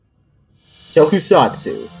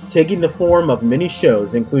tokusatsu, taking the form of many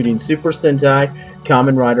shows including Super Sentai,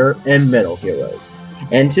 Kamen Rider, and Metal Heroes.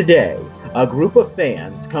 And today, a group of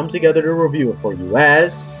fans come together to review it for you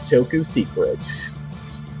as Toku Secrets.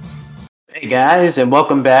 Hey guys, and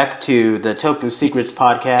welcome back to the Toku Secrets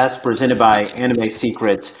podcast presented by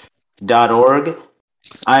AnimeSecrets.org.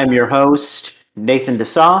 I am your host, Nathan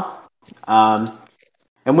Desa,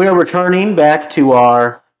 and we are returning back to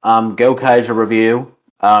our Gokaiger Review.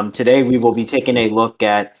 Today we will be taking a look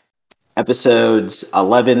at episodes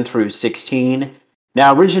 11 through 16.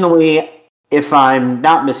 Now, originally, if I'm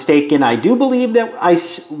not mistaken, I do believe that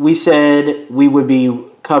we said we would be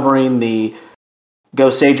covering the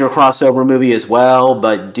Gokaiger crossover movie as well,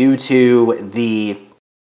 but due to the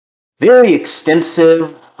very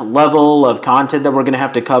extensive level of content that we're going to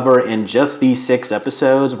have to cover in just these 6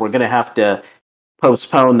 episodes, we're going to have to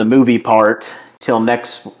postpone the movie part till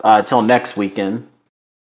next weekend.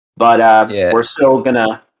 But we're still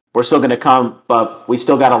gonna come, but we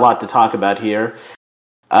still got a lot to talk about here.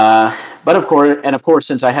 But of course,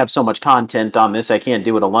 since I have so much content on this, I can't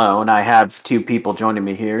do it alone. I have 2 people joining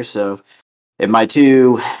me here, so if my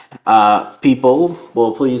 2 people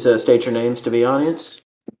will please state your names to the audience.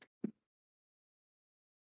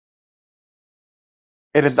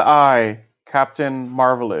 It is I, Captain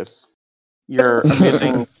Marvelous, your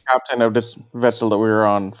amazing captain of this vessel that we are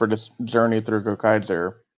on for this journey through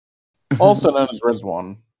Gokaiger, also known as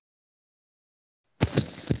Rizwan.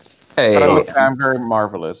 Hey, but I must say I'm very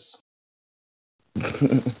marvelous.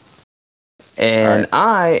 And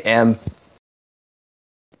I am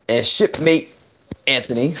a shipmate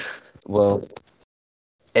Anthony. Well,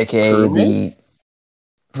 aka Crewmate?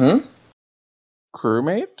 the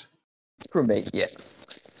Crewmate? Crewmate, yeah.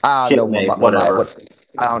 I don't know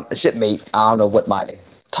shipmate. I don't know what my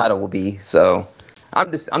title will be, so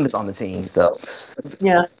I'm just on the team. So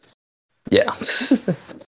yeah. You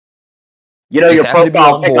know, just your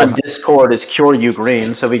profile pic on Discord is Cure You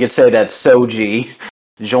Green, so we could say that Soji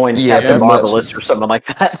joined Captain Marvelous or something like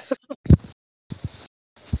that.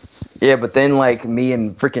 Yeah, but then like me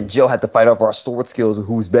and freaking Jill had to fight over our sword skills of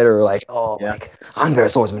who's better. Like, like I'm better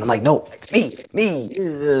swordsman. I'm like, no, it's me.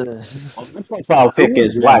 Well, my profile pic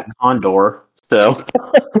is Black Condor. So,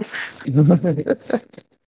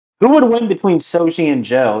 who would win between Soji and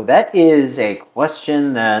Joe? That is a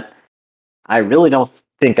question that I really don't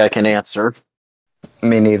think I can answer.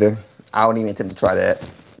 Me neither. I don't even intend to try that.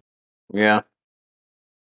 Yeah,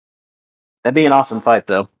 that'd be an awesome fight,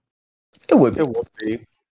 though. It would be.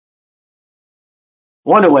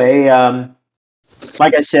 One away.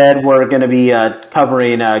 Like I said, we're going to be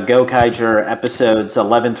covering Gokaiger episodes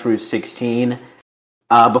 11 through 16.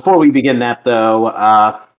 Before we begin that,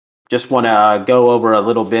 though, just want to go over a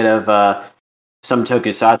little bit of some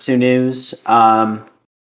Tokusatsu news.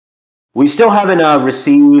 We still haven't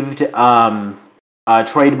received a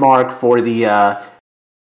trademark for the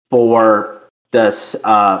next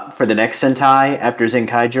Sentai after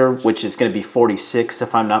Zenkaiger, which is going to be 46,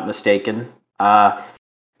 if I'm not mistaken.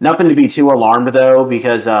 Nothing to be too alarmed, though,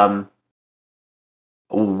 because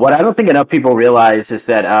what I don't think enough people realize is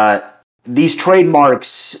that these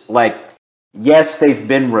trademarks, like, yes, they've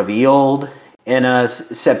been revealed in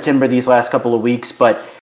September these last couple of weeks, but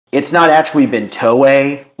it's not actually been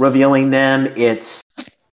Toei revealing them. It's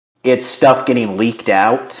stuff getting leaked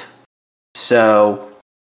out. So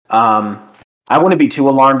I wouldn't be too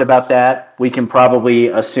alarmed about that. We can probably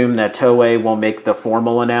assume that Toei will make the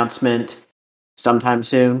formal announcement sometime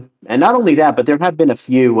soon. And not only that, but there have been a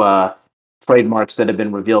few trademarks that have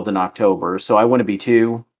been revealed in October, so I wouldn't be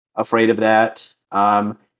too afraid of that.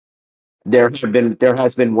 There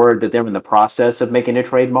has been word that they're in the process of making a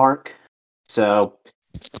trademark, so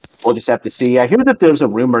we'll just have to see. I hear that there's a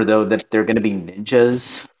rumor, though, that they're going to be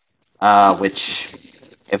ninjas, which,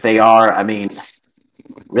 if they are, I mean,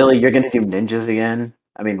 really, you're going to do ninjas again?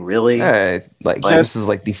 I mean, really? This is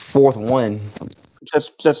like the 4th one.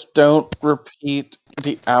 Just don't repeat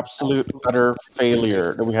the absolute utter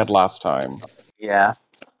failure that we had last time. Yeah.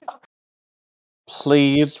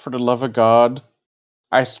 Please, for the love of God,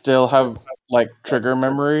 I still have like trigger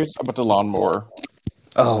memories about the lawnmower.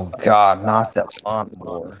 Oh God, not the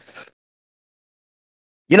lawnmower.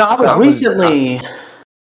 You know, I was recently.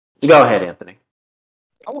 Go ahead, Anthony.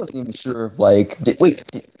 I wasn't even sure if did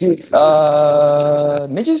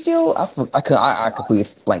Ninja Steel? I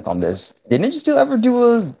completely blanked on this. Did Ninja Steel ever do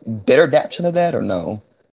a better adaptation of that or no?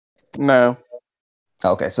 No.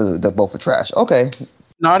 Okay, so they're both for trash. Okay.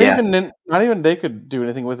 Not even they could do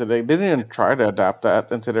anything with it. They didn't even try to adapt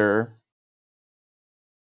that into their.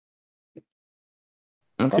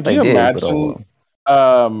 Could you imagine?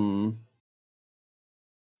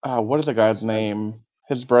 what is the guy's name?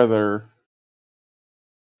 His brother,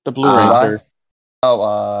 the Blue Uh, Ranger.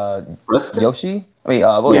 Krista? Yoshi. I mean,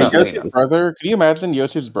 Yeah, Yeah. Yoshi's brother. Can you imagine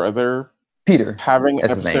Yoshi's brother Peter. having an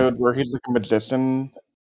That's his name. episode where he's like a magician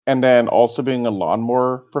and then also being a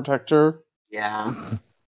lawnmower protector? Yeah.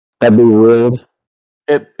 That'd be weird.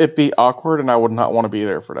 It'd be awkward, and I would not want to be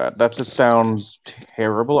there for that. That just sounds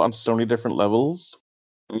terrible on so many different levels.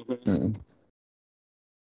 Mm.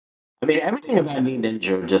 I mean, everything about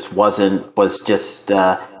Ninja just was just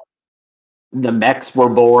the mechs were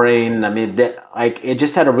boring. I mean, it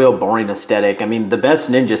just had a real boring aesthetic. I mean, the best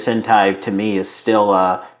Ninja Sentai to me is still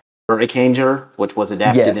Hurricaneger, which was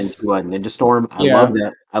adapted Yes. into a Ninja Storm. I Yeah. love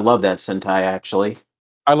that. I love that Sentai actually.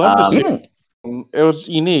 I love the Even series. It was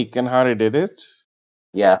unique in how they did it.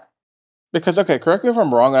 Yeah. Because, okay, correct me if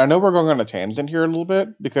I'm wrong. I know we're going on a tangent here a little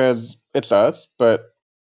bit because it's us,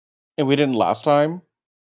 and we didn't last time.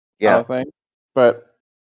 I Yeah. don't think. But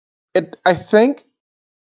I think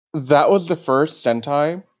that was the first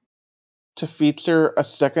Sentai to feature a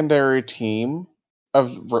secondary team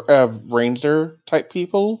of Ranger type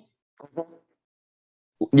people.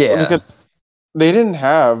 yeah. Because they didn't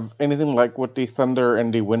have anything like what the Thunder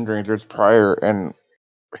and the Wind Rangers prior in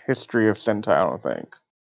history of Sentai, I don't think.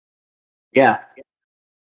 Yeah.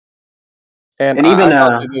 And And I even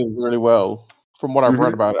thought they did really well from what I've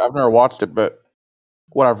read about it. I've never watched it, but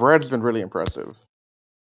what I've read has been really impressive.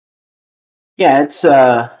 yeah,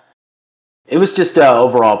 it was just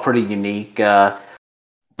overall pretty unique.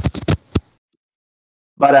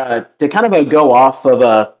 But to kind of go off of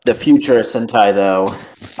the future of Sentai, though,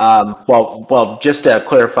 well, just to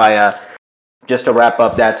clarify, just to wrap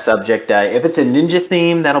up that subject, if it's a ninja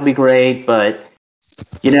theme, that'll be great. But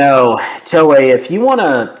Toei, if you want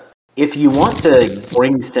to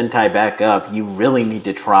bring Sentai back up, you really need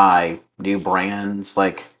to try new brands.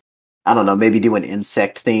 Like, I don't know, maybe do an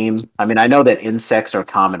insect theme. I mean, I know that insects are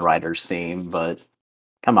Kamen Rider's theme, but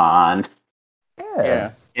come on,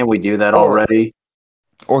 Yeah. can't we do that Or already?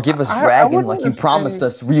 or give us I dragons wouldn't like you even promised say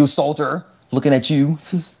us, real soldier. Looking at you.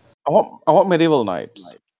 I want medieval knights.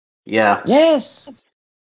 Yeah. Yes.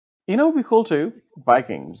 You know, what'd be cool too.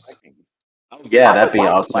 Vikings, Yeah, I that'd would be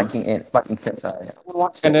watch awesome. Viking Sentai. I would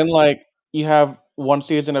watch and that. then like you have one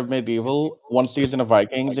season of medieval, one season of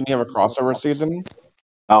Vikings, and you have a crossover season.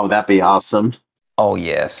 Oh, that'd be awesome. Oh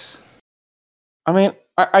yes. I mean,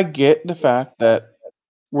 I get the fact that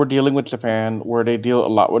we're dealing with Japan, where they deal a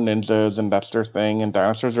lot with ninjas, and that's their thing, and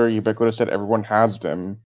dinosaurs are ubiquitous that everyone has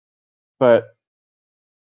them. But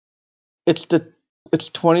it's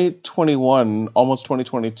 2021, almost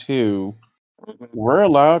 2022. We're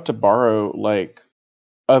allowed to borrow like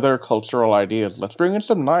other cultural ideas. Let's bring in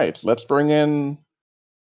some knights. Let's bring in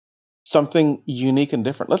something unique and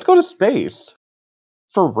different. Let's go to space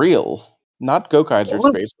for real, not Gokaiser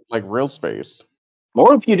Or, space, like real space.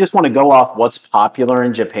 or if you just want to go off what's popular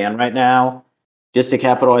in Japan right now, just to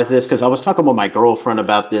capitalize this, because I was talking with my girlfriend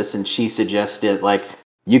about this, and she suggested like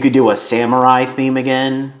you could do a samurai theme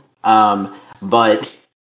again. But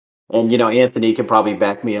and Anthony could probably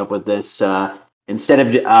back me up with this. Instead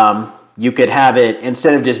of you could have it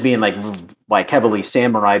instead of just being like heavily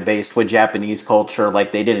samurai based with Japanese culture,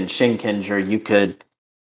 like they did in Shinkenger. You could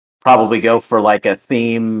probably go for like a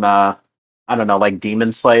theme. I don't know, like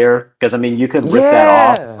Demon Slayer, because I mean you could rip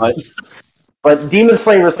that off, Yeah. but Demon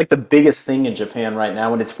Slayer is like the biggest thing in Japan right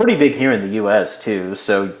now, and it's pretty big here in the U.S. too.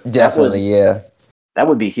 So Definitely, yeah. that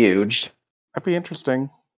would be huge. That'd be interesting.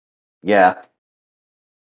 Yeah.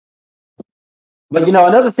 But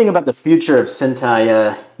another thing about the future of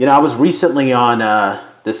Sentai, I was recently on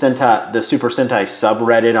the Super Sentai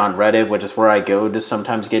subreddit on Reddit, which is where I go to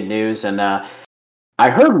sometimes get news, and I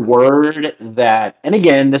heard word that, and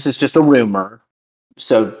again, this is just a rumor,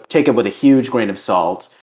 so take it with a huge grain of salt,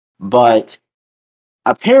 but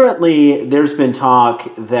apparently there's been talk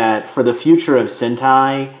that for the future of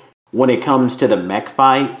Sentai, when it comes to the mech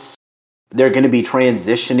fights, they're going to be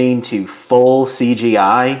transitioning to full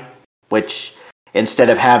CGI, which instead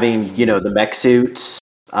of having the mech suits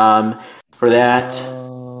for that,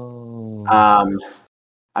 Oh.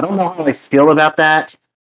 I don't know how I feel about that.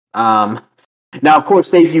 Now, of course,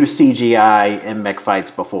 they've used CGI in mech fights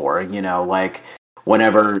before. Like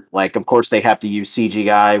whenever, like of course they have to use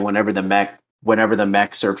CGI whenever the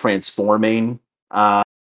mechs are transforming.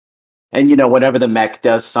 And whenever the mech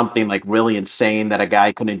does something like really insane that a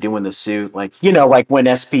guy couldn't do in the suit, like like when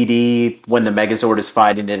SPD, when the Megazord is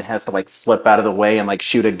fighting, it has to like flip out of the way and like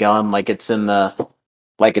shoot a gun like it's in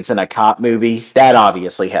a cop movie. That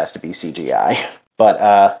obviously has to be CGI.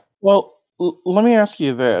 But Well, let me ask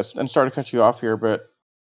you this, and sorry to cut you off here, but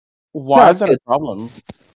no, why is it's that a good. problem?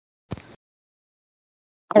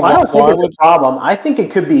 Oh, I don't think Why it's a would? problem. I think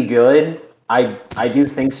it could be good. I do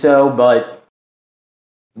think so, but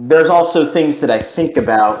there's also things that I think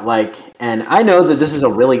about, like, and I know that this is a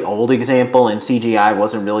really old example and CGI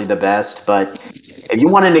wasn't really the best, but if you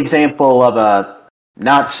want an example of a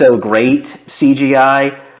not so great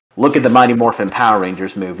CGI, look at the Mighty Morphin Power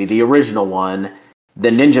Rangers movie, the original one, the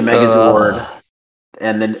Ninja Megazord,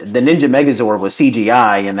 and the Ninja Megazord was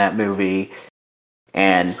CGI in that movie,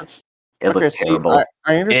 and it Okay, looked see, terrible.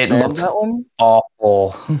 I It understand looked that one.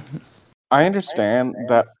 awful. I understand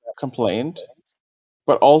that complaint,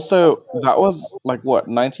 but also that was like what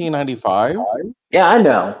 1995. Yeah, I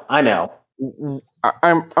know.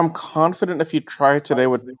 I'm confident if you try today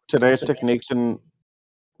with today's techniques and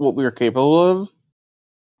what we are capable of,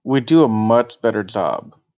 we do a much better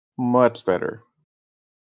job, much better.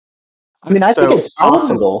 I mean, I think So it's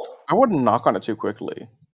possible. I wouldn't knock on it too quickly.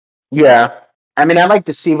 Yeah. I mean, I like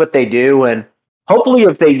to see what they do, and hopefully,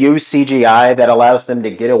 if they use CGI, that allows them to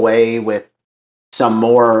get away with some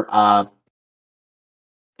more.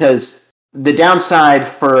 Because the downside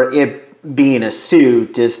for it being a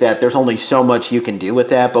suit is that there's only so much you can do with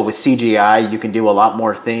that, but with CGI, you can do a lot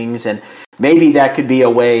more things, and maybe that could be a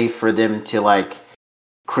way for them to like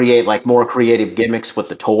create like more creative gimmicks with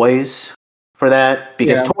the toys for that,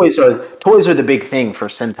 because Yeah, toys are the big thing for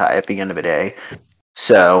Sentai at the end of the day.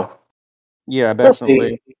 So yeah, we'll see.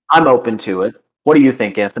 definitely. I'm open to it. What do you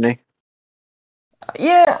think, Anthony?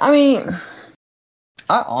 Yeah, I mean,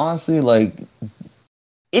 I honestly like.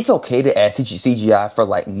 It's okay to add CGI for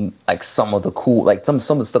like some of the cool, like some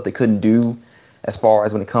of the stuff they couldn't do, as far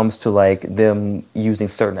as when it comes to like them using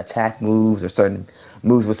certain attack moves or certain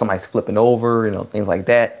moves where somebody's flipping over, things like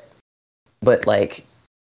that. But like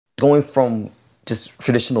going from just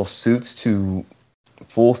traditional suits to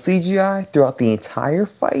full CGI throughout the entire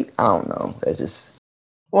fight, I don't know. That's just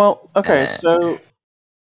Well, okay, eh. so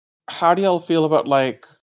how do y'all feel about like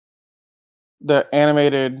the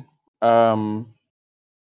animated um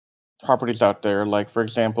properties out there? Like, for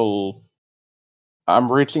example,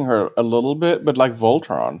 I'm reaching her a little bit, but like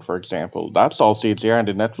Voltron, for example, that's all CGI and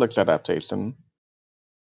a Netflix adaptation.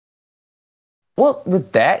 Well,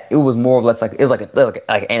 with that, it was more or less like it was like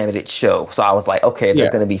an animated show. So I was like, okay, there's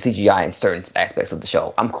Yeah, going to be CGI in certain aspects of the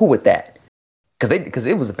show. I'm cool with that because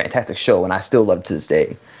it was a fantastic show and I still love it to this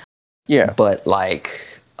day. yeah. But like,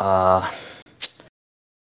 but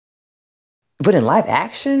in live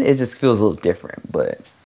action, it just feels a little different. But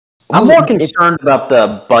I'm more it, concerned about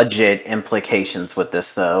the budget implications with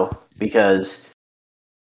this, though, because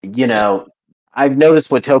you know I've noticed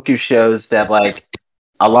with Toku shows that like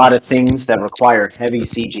a lot of things that require heavy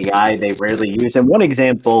CGI they rarely use. And one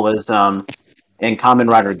example is in Kamen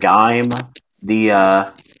Rider Gaim, the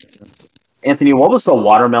Anthony, what was the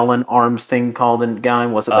watermelon arms thing called in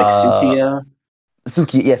Gaim? Was it like uh, Sukia?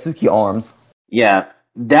 Suki arms. Yeah,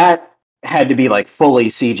 that had to be like fully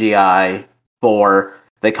CGI for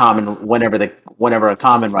the common whenever a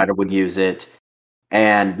common writer would use it.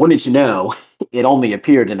 And wouldn't you know, it only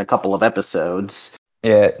appeared in a couple of episodes.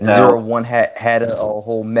 Yeah, So 01 had a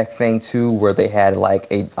whole mech thing too, where they had like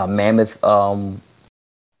a mammoth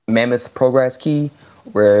progress key,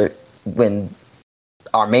 where when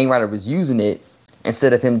our main writer was using it,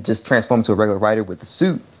 instead of him just transforming to a regular writer with the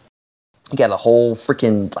suit, he got a whole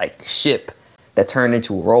freaking like ship that turned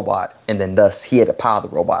into a robot, and then thus he had to power the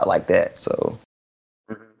robot like that. So,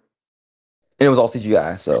 and it was all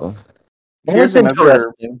CGI. So, well, Here's it's another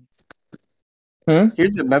interesting. hmm?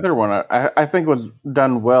 here's another one I think was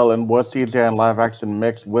done well and was CGI and live action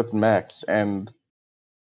mixed with mechs, and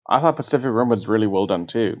I thought Pacific Rim was really well done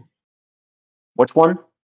too. Which one?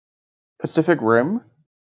 Pacific Rim.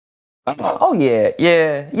 Oh. Oh yeah.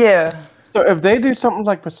 So if they do something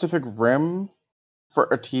like Pacific Rim for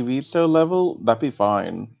a TV show level, that'd be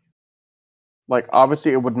fine. Like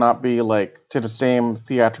obviously it would not be like to the same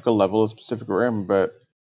theatrical level as Pacific Rim, but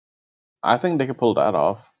I think they could pull that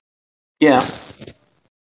off. Yeah.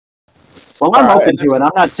 Well, I'm Sorry, open to it.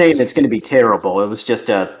 I'm not saying it's going to be terrible. It was just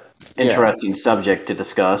a yeah, interesting subject to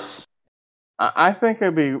discuss. I think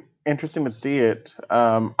it'd be interesting to see it.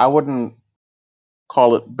 I wouldn't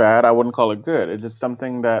call it bad. I wouldn't call it good. It's just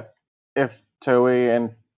something that if Toei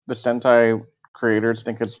and the Sentai creators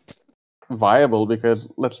think it's viable, because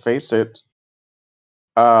let's face it,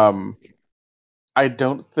 um, I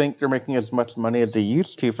don't think they're making as much money as they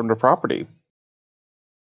used to from the property.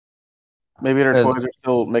 Maybe their 'Cause- toys are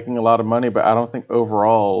still making a lot of money, but I don't think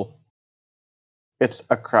overall it's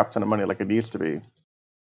a crap ton of money like it used to be.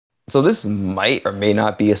 So this might or may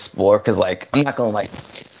not be a spoiler because like I'm not gonna like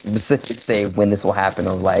specifically say when this will happen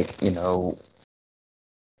or like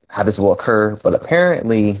how this will occur, but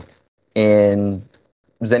apparently in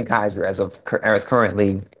Zenkaiser as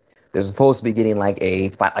currently, they're supposed to be getting like a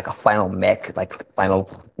final mech, like final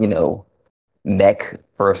mech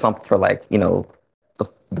for something for like the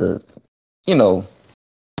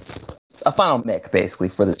a final mech basically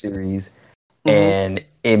for the series, and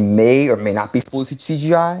it may or may not be fully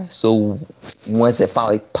CGI. So once it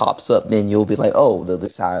finally pops up, then you'll be like, oh,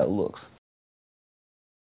 this is how it looks.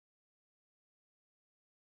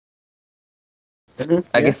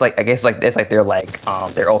 I guess that's like their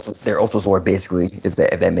Ultra Zord basically, is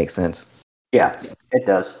that, if that makes sense. Yeah, it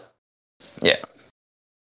does. Yeah.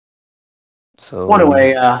 So Well,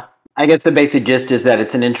 anyway, I guess the basic gist is that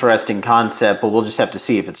it's an interesting concept, but we'll just have to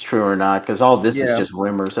see if it's true or not, because all of this is just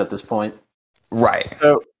rumors at this point. Right.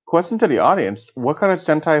 So, question to the audience: what kind of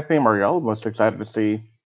Sentai theme are y'all most excited to see?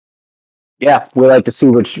 Yeah, we like to see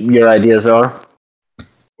what your ideas are.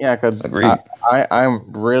 Yeah, because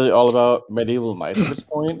I'm really all about medieval knights at this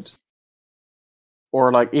point,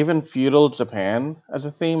 or like even feudal Japan as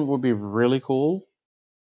a theme would be really cool.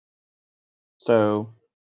 So,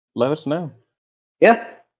 let us know. Yeah.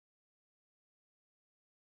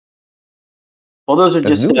 Well, those are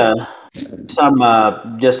just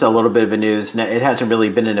just a little bit of news. It hasn't really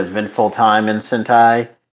been an eventful time in Sentai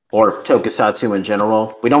or Tokusatsu in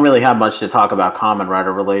general. We don't really have much to talk about Kamen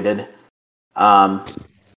Rider related.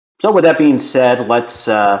 So with that being said, let's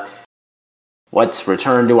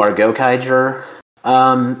return to our Gokaiger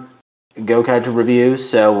review.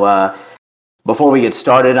 So before we get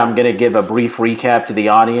started, I'm going to give a brief recap to the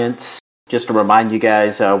audience just to remind you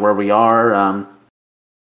guys where we are.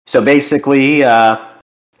 So basically,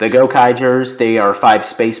 the Gokaigers, they are 5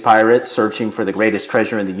 space pirates searching for the greatest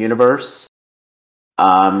treasure in the universe.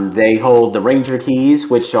 They hold the Ranger Keys,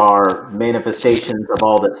 which are manifestations of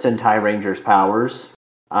all that Sentai Ranger's powers,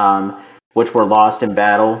 which were lost in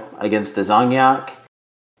battle against the Zangyak.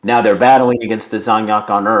 Now they're battling against the Zangyak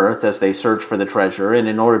on Earth as they search for the treasure, and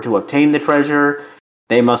in order to obtain the treasure,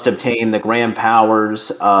 they must obtain the grand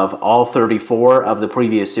powers of all 34 of the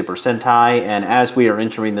previous Super Sentai, and as we are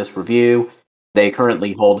entering this review, they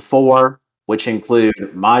currently hold 4, which include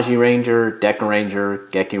Maji Ranger, Deca Ranger,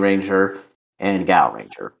 Geki Ranger, and Gal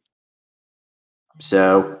Ranger.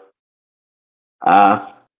 So,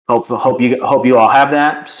 hope you all have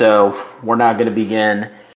that. So we're now going to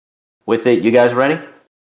begin with it. You guys ready?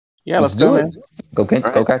 Yeah, let's do go, it. man.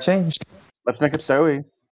 Gokai change. Let's make it so.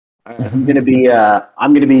 I'm gonna be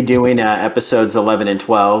doing episodes 11 and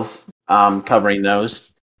 12, covering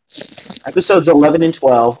those. Episodes 11 and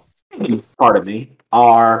 12, pardon me,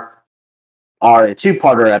 are a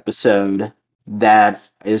 2-parter episode that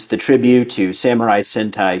is the tribute to Samurai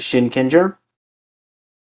Sentai Shinkenger.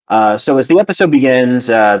 So as the episode begins,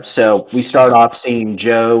 so we start off seeing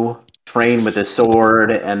Joe train with his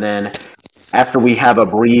sword, and then after we have a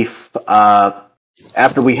brief fight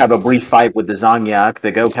with the Zangyak,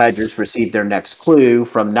 the Gokaigers receive their next clue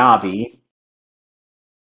from Navi,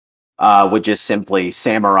 which is simply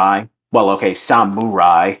samurai. Well, okay,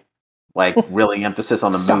 samurai, like really emphasis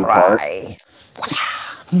on the samurai part.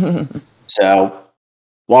 So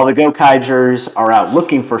while the Gokaigers are out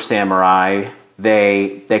looking for samurai,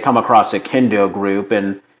 they come across a kendo group,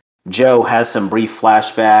 and Joe has some brief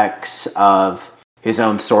flashbacks of his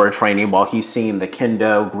own sword training while he's seeing the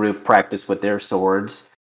kendo group practice with their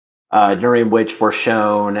swords, during which we're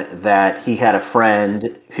shown that he had a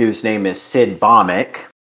friend whose name is Sid Bomick,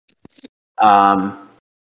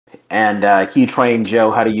 and he trained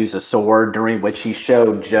Joe how to use a sword, during which he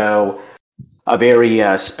showed Joe a very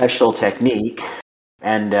special technique.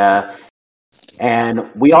 And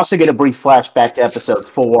we also get a brief flashback to episode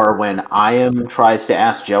 4 when Iam tries to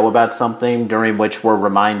ask Joe about something, during which we're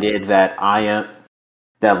reminded that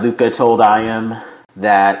Luca told Iam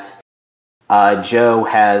that Joe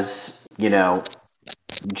has,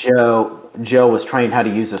 Joe was trained how to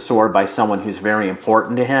use a sword by someone who's very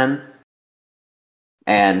important to him,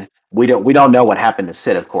 and we don't know what happened to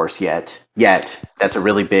Sid, of course, yet. That's a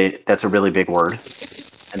really big word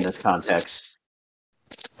in this context.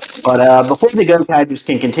 But before the Gokaigers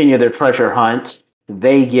can continue their treasure hunt,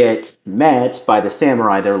 they get met by the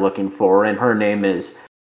samurai they're looking for, and her name is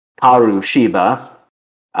Karu Shiba,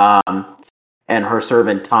 and her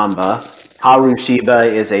servant Tamba. Karu Shiba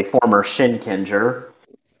is a former Shinkenger.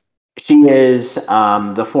 She is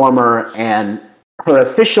the former, and her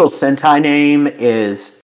official Sentai name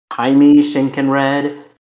is Jaime Shinkenred.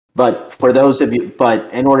 But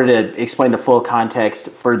in order to explain the full context,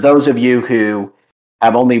 for those of you who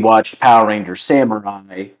have only watched Power Rangers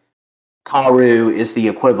Samurai, Karu is the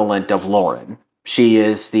equivalent of Lauren. She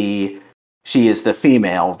is the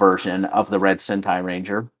female version of the Red Sentai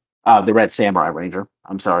Ranger. The Red Samurai Ranger.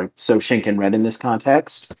 I'm sorry. So Shinken Red in this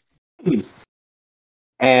context.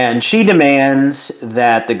 And she demands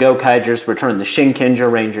that the Gokaigers return the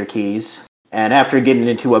Shinkenger Ranger keys. And after getting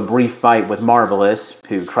into a brief fight with Marvelous,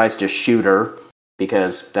 who tries to shoot her,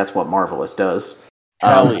 because that's what Marvelous does.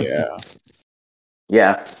 Hell yeah.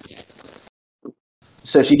 Yeah.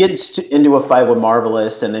 So she gets into a fight with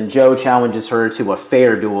Marvelous, and then Joe challenges her to a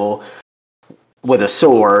fair duel with a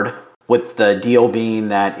sword, with the deal being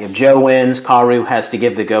that if Joe wins, Karu has to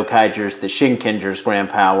give the Gokaigers the Shinkenger's grand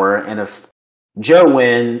power, and if Karu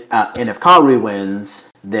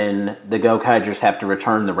wins, then the Gokaigers have to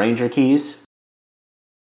return the Ranger keys.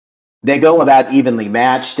 They go about evenly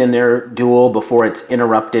matched in their duel before it's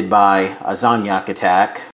interrupted by a Zanyak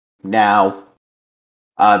attack. Now,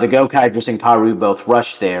 the Gokaigers and Karu both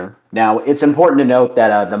rush there. Now, it's important to note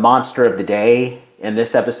that the monster of the day in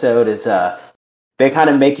this episode is they kind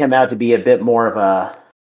of make him out to be a bit more of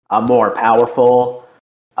a more powerful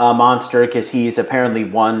monster, because he's apparently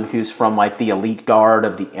one who's from like the elite guard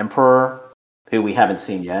of the Emperor, who we haven't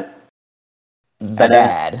seen yet.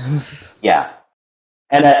 Bad. Yeah.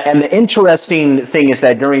 And the interesting thing is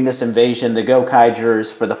that during this invasion, the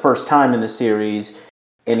Gokaigers, for the first time in the series,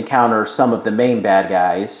 encounter some of the main bad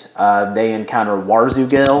guys. They encounter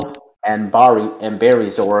Warzugil and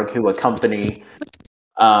Barryzorg, who accompany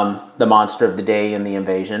the monster of the day in the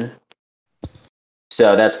invasion.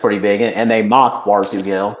 So that's pretty big. And they mock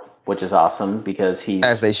Warzugil, which is awesome because he's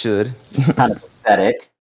As they should. kind of pathetic.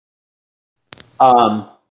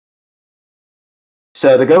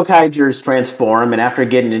 So the Gokaigers transform, and after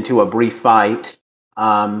getting into a brief fight,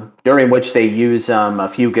 during which they use a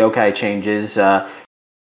few Gokai changes, the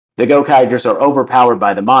Gokaigers are overpowered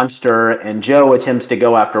by the monster, and Joe attempts to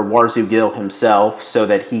go after Warzugil himself so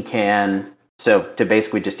to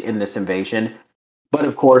basically just end this invasion. But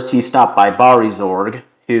of course, he's stopped by Barryzorg,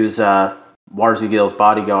 who's Warzugil's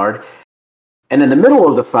bodyguard. And in the middle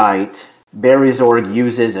of the fight, Barryzorg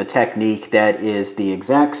uses a technique that is the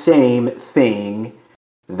exact same thing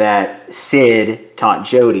that Sid taught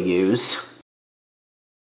Joe to use.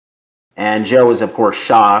 And Joe is, of course,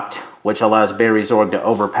 shocked, which allows Barryzorg to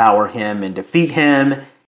overpower him and defeat him.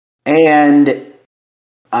 And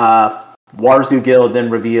Warzugil then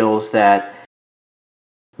reveals that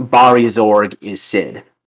Barryzorg is Sid.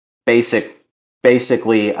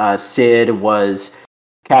 Basically, Sid was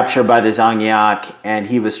captured by the Zanyak, and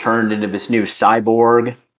he was turned into this new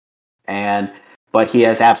cyborg. But he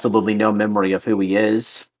has absolutely no memory of who he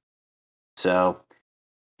is. So,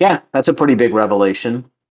 yeah, that's a pretty big revelation.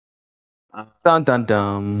 Dun dun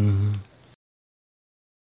dun.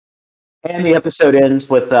 And the episode ends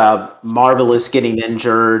with Marvelous getting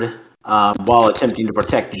injured while attempting to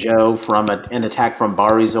protect Joe from an attack from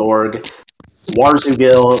Barryzorg.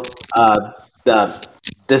 Warzugil, the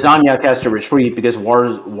Zanyak has to retreat because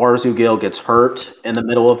Warzugil gets hurt in the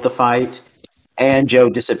middle of the fight, and Joe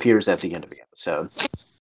disappears at the end of the episode.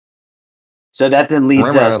 So that then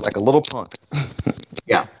leads us like a little punk.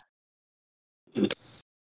 Yeah.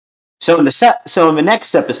 So in the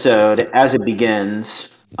next episode, as it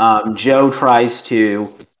begins, Joe tries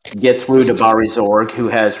to get through to Barryzorg, who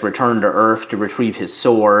has returned to Earth to retrieve his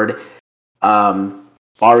sword.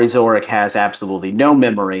 Barryzorg has absolutely no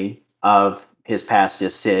memory of his past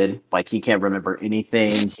as Sid. Like, he can't remember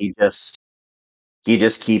anything. He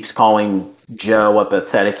just keeps calling Joe a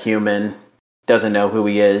pathetic human, doesn't know who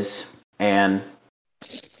he is, and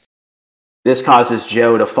this causes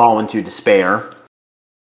Joe to fall into despair.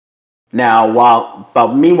 Now,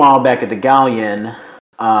 meanwhile, back at the Galleon,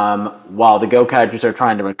 while the Gokaigers are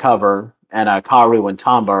trying to recover, and Karu and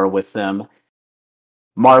Tamba are with them,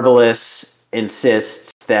 Marvelous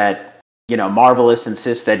insists that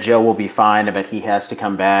Joe will be fine, but he has to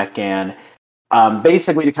come back, and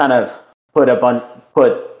basically to kind of put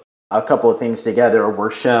a couple of things together,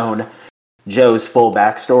 we're shown Joe's full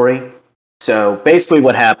backstory. So basically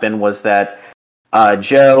what happened was that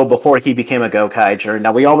Joe, before he became a Gokaiger,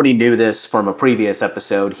 now we already knew this from a previous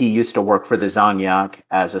episode, he used to work for the Zanyak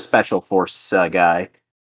as a special force guy.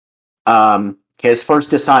 His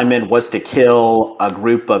first assignment was to kill a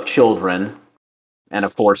group of children, and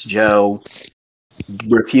of course Joe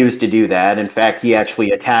refused to do that. In fact, he actually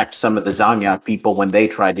attacked some of the Zanyak people when they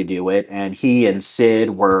tried to do it, and he and Sid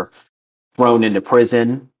were thrown into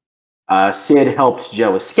prison. Sid helped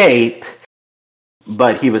Joe escape,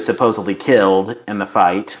 but he was supposedly killed in the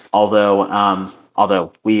fight, although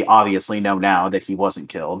we obviously know now that he wasn't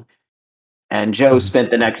killed. And Joe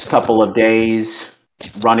spent the next couple of days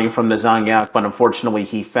running from the Zanyak, but unfortunately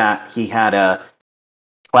he had a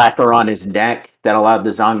tracker on his neck that allowed the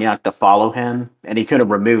Zanyak to follow him, and he couldn't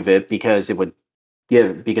remove it because it would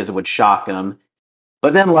because it would shock him.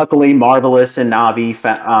 But then luckily, Marvelous and Navi,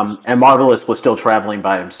 and Marvelous was still traveling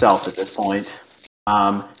by himself at this point,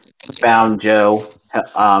 found Joe,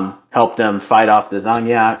 helped him fight off the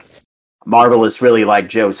Zanyak. Marvelous really liked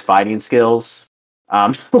Joe's fighting skills.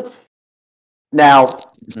 Now,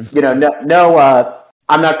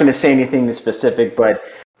 I'm not going to say anything specific, but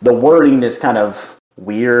the wording is kind of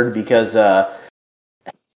weird because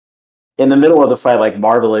in the middle of the fight, like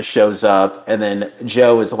Marvelous shows up, and then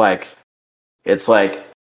Joe is like, it's like,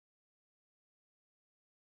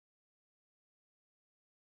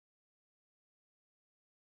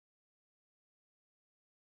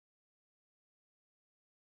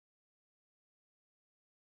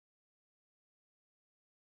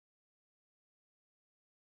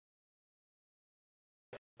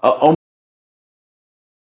 oh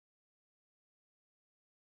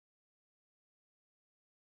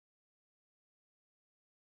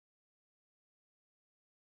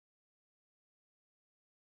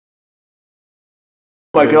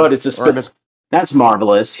my god, it's that's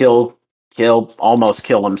Marvelous. He'll almost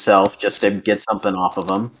kill himself just to get something off of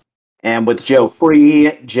him. And with Joe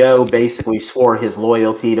free, Joe basically swore his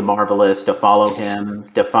loyalty to Marvelous to follow him,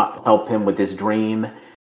 to help him with his dream.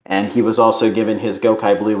 And he was also given his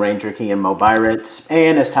Gokai Blue Ranger key and Mobiritz.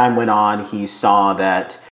 And as time went on, he saw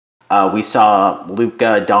that we saw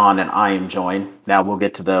Luca, Dawn, and Iam join. Now we'll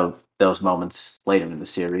get to those moments later in the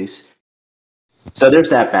series. So there's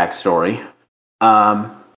that backstory.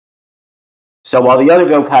 So while the other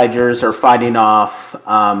Gokaigers are fighting off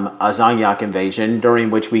a Zanyak invasion, during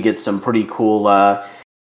which we get some pretty cool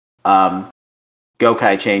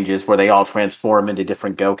Gokai changes where they all transform into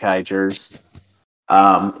different Gokaigers.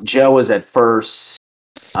 Joe is at first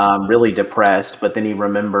really depressed, but then he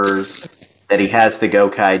remembers that he has the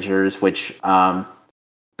Gokaigers, which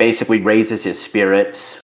basically raises his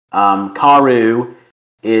spirits. Karu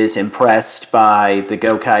is impressed by the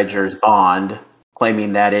Gokaigers' bond,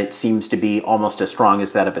 claiming that it seems to be almost as strong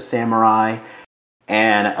as that of a samurai,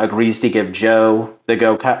 and agrees to give Joe the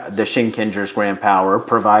Shinkenger's grand power,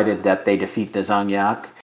 provided that they defeat the Zanyak.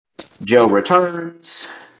 Joe returns.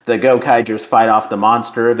 The Gokaigers fight off the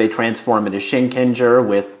monster. They transform into Shinkenger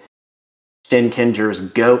with Shinkenger's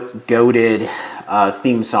goated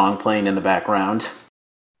theme song playing in the background.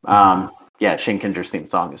 Yeah, Shinkenger's theme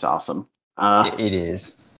song is awesome. It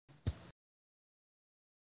is.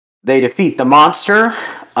 They defeat the monster.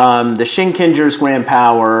 The Shinkenger's grand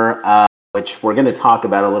power, which we're going to talk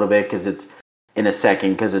about a little bit because it's in a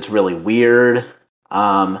second because it's really weird.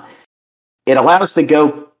 It allows the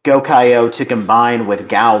Gokaio to combine with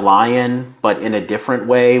Gao Lion, but in a different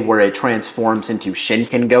way, where it transforms into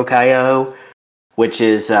Shinken Gokaio, which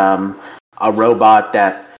is a robot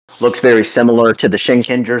that looks very similar to the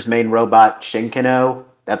Shinkenger's main robot, Shinkano.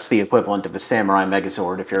 That's the equivalent of a Samurai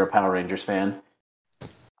Megazord if you're a Power Rangers fan.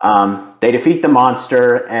 They defeat the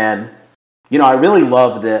monster, and I really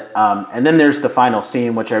love that. And then there's the final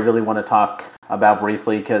scene, which I really want to talk about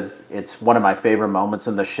briefly because it's one of my favorite moments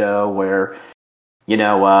in the show, where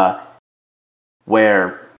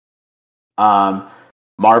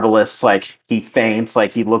Marvelous, like, he faints,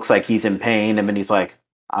 like he looks like he's in pain, and then he's like,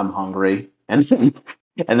 "I'm hungry," and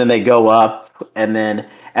then they go up, and then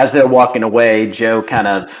as they're walking away, Joe kind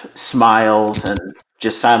of smiles and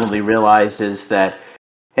just silently realizes that,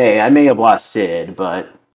 hey, I may have lost Sid,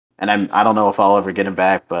 and I don't know if I'll ever get him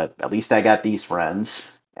back, but at least I got these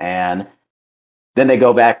friends. And then they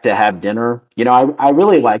go back to have dinner. I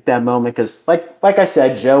really like that moment because, like I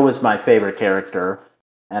said, Joe is my favorite character,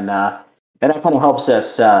 and that kind of helps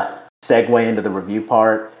us segue into the review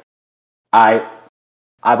part. I've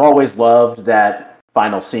always loved that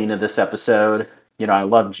final scene of this episode. I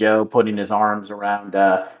love Joe putting his arms around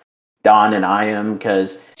Don and Iam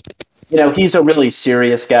because he's a really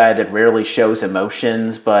serious guy that rarely shows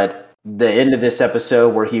emotions, but the end of this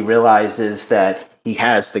episode where he realizes that he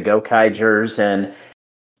has the Gokaigers, and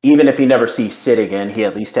even if he never sees Sid again, he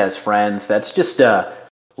at least has friends. That's just a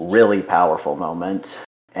really powerful moment.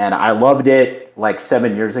 And I loved it like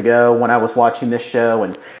 7 years ago when I was watching this show,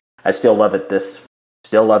 and I still love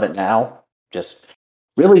it now. Just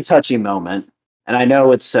really touching moment. And I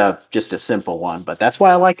know it's just a simple one, but that's why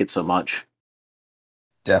I like it so much.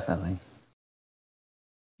 Definitely.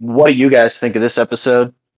 What do you guys think of this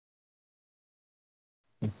episode?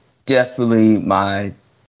 Definitely my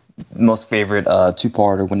most favorite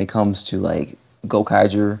two-parter when it comes to like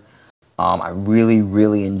Gokaiger. I really,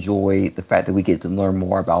 really enjoy the fact that we get to learn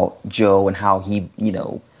more about Joe and how he,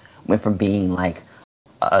 went from being like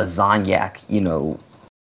a Zanyak,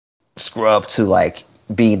 scrub to like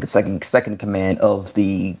being the second command of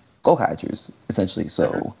the Gokaigers, essentially.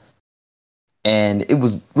 So And it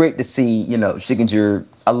was great to see, Shikinger.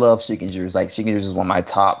 I love Shikingers. Like, Shikingers is one of my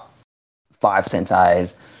top 5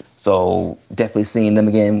 Sentais. So definitely seeing them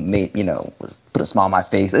again put a smile on my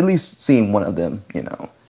face. At least seeing one of them.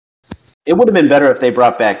 It would have been better if they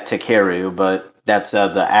brought back Takeru, but that's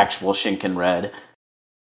the actual Shinken Red.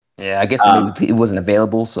 Yeah, I guess maybe it wasn't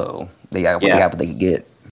available, so they got what they could get.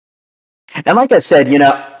 And like I said,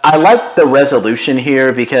 I like the resolution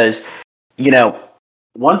here because,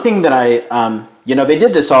 one thing that they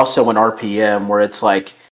did this also in RPM where it's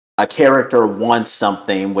like a character wants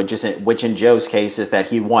something, which in Joe's case is that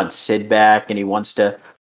he wants Sid back and he wants to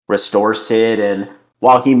restore Sid. And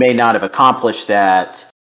while he may not have accomplished that,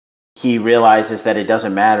 he realizes that it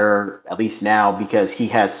doesn't matter, at least now, because he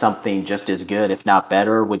has something just as good, if not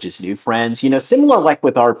better, which is new friends. Similar like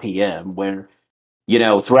with RPM, where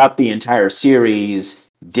throughout the entire series,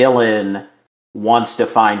 Dylan wants to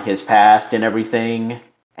find his past and everything.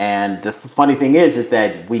 And the funny thing is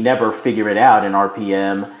that we never figure it out in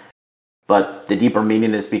RPM. But the deeper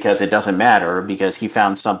meaning is because it doesn't matter, because he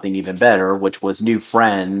found something even better, which was new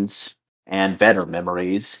friends and better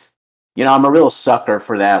memories. I'm a real sucker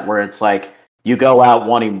for that, where it's like you go out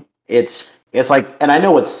wanting it's like, and I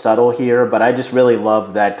know it's subtle here, but I just really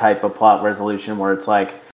love that type of plot resolution where it's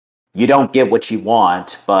like you don't get what you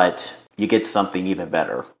want, but you get something even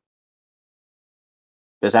better.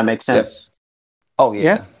 Does that make sense? Yep. Oh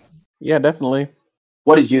yeah. Yeah, definitely.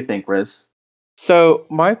 What did you think, Riz? So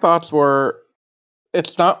my thoughts were,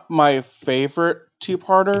 it's not my favorite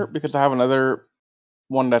two-parter because I have another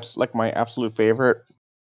one that's like my absolute favorite,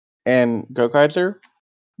 and Gokaiser,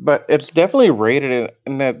 but it's definitely rated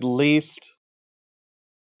in at least,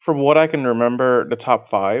 from what I can remember, the top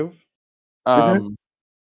 5.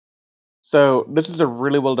 So this is a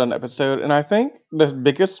really well done episode, and I think the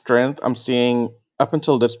biggest strength I'm seeing up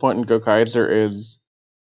until this point in Gokaiser is,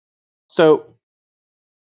 so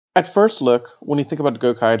at first look, when you think about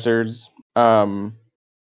Gokaizers,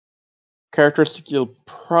 characteristics you'll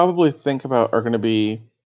probably think about are going to be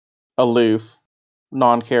aloof,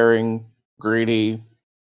 non-caring, greedy,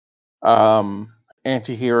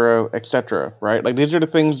 anti-hero, etc. Right? Like these are the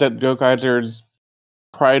things that Gokaizers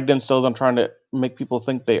pride themselves on trying to make people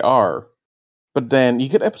think they are. But then you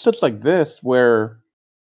get episodes like this where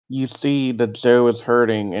you see that Joe is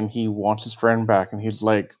hurting and he wants his friend back, and he's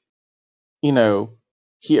like,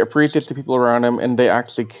 he appreciates the people around him and they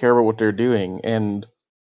actually care about what they're doing. And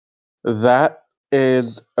that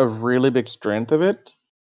is a really big strength of it.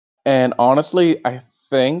 And honestly, I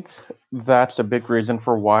think that's a big reason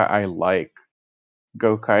for why I like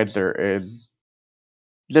Gokaiser is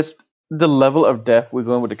just the level of depth we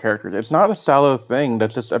go in with the characters. It's not a shallow thing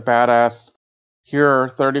that's just a badass. Here are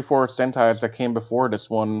 34 Sentais that came before this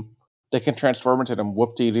one. They can transform into them.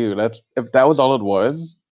 Whoop-de-doo. If that was all it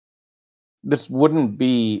was, this wouldn't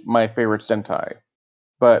be my favorite Sentai.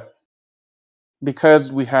 But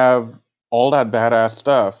because we have all that badass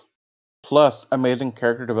stuff, plus amazing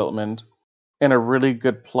character development, and a really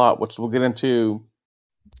good plot, which we'll get into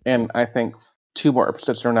in, I think, 2 more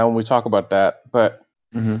episodes from now when we talk about that. But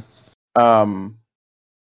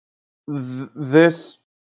this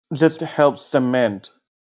just helps cement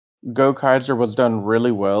Gokaiger was done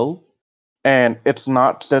really well, and it's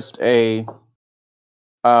not just a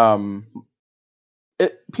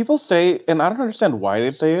people say, and I don't understand why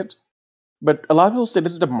they say it, but a lot of people say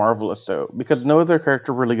this is the Marvelous show because no other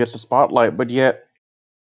character really gets the spotlight, but yet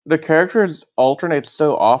the characters alternate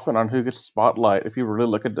so often on who gets the spotlight. If you really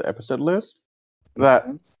look at the episode list, that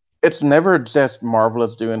it's never just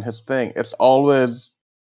Marvelous doing his thing. It's always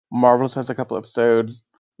Marvelous has a couple episodes,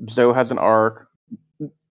 Joe has an arc.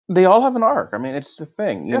 They all have an arc. I mean, it's the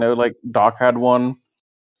thing, like Doc had one.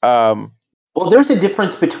 Well, there's a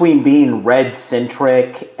difference between being red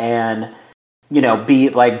centric and be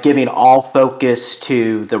like giving all focus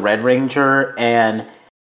to the Red Ranger and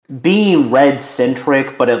being red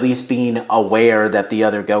centric, but at least being aware that the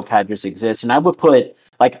other Gokaigers exist. And I would put,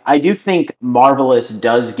 like, I do think Marvelous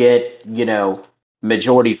does get,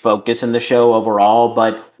 majority focus in the show overall,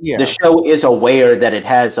 but the show is aware that it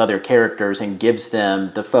has other characters and gives them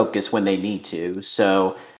the focus when they need to.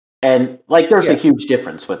 So, and like, there's a huge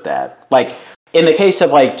difference with that. Like, in the case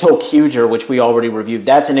of like Tokuger, which we already reviewed,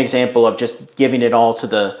 that's an example of just giving it all to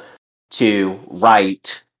the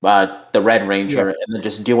Red Ranger and then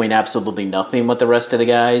just doing absolutely nothing with the rest of the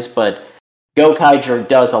guys. But Gokaiger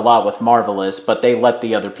does a lot with Marvelous, but they let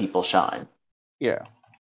the other people shine. Yeah.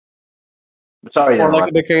 Sorry to or like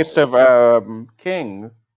interrupt. in the case of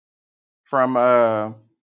King from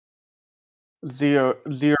Zero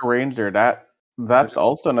Ranger, that's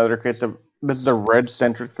also another case of this is a red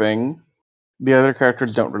centric thing. The other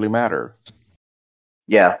characters don't really matter.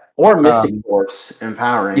 Yeah, or Mystic Force in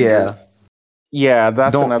Power Rangers. Yeah,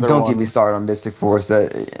 that's another one. Don't get me started on Mystic Force.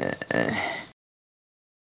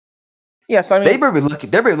 Yes, I mean they better be lucky.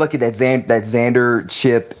 They better be lucky that Xander,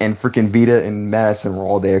 Chip, and freaking Vita and Madison were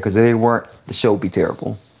all there, because if they weren't, the show would be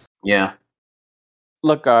terrible. Yeah.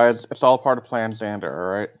 Look, guys, it's all part of Plan Xander,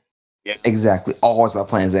 all right? Yeah. Exactly. Always about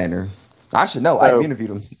Plan Xander. I should know. I've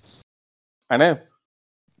interviewed him. I know.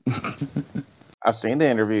 I've seen the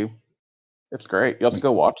interview. It's great. You'll have to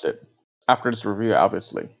go watch it after this review,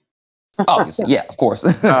 obviously. Obviously, yeah, of course.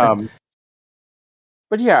 But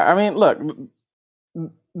yeah, I mean, look,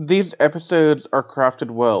 these episodes are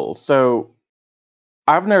crafted well. So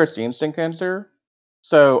I've never seen Shinkanser,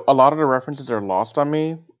 so a lot of the references are lost on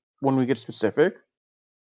me when we get specific.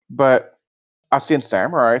 But I've seen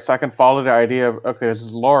Samurai, so I can follow the idea of, okay, this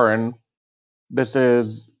is Lauren. This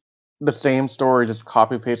is the same story, just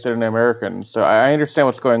copy pasted in American. So I understand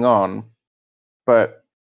what's going on, but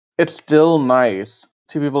it's still nice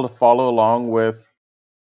to be able to follow along with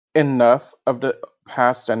enough of the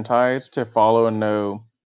past Sentais to follow and know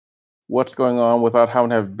what's going on without having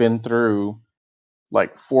to have been through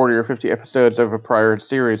like 40 or 50 episodes of a prior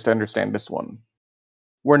series to understand this one.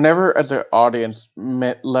 We're never, as an audience,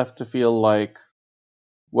 left to feel like,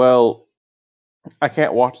 well, I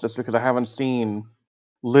can't watch this because I haven't seen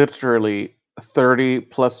literally 30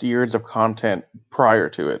 plus years of content prior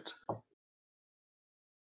to it.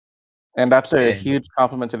 And that's a huge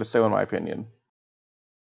compliment to the show, in my opinion.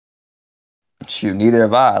 Shoot, neither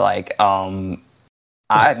have I. Like, I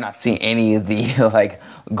have not seen any of the like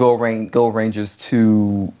Go Rangers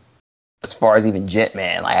 2, as far as even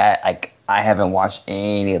Jetman. Like, I haven't watched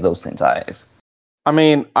any of those Sentais. I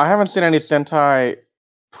mean, I haven't seen any Sentai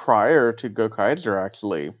prior to Gokaiger,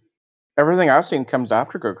 actually. Everything I've seen comes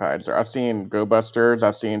after Gokaiger. I've seen Go Busters,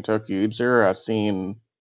 I've seen Tokyuzer, I've seen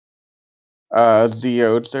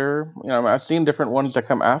Zyozer. You know, I've seen different ones that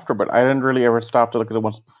come after, but I didn't really ever stop to look at the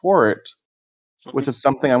ones before it, which is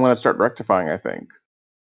something I'm going to start rectifying, I think.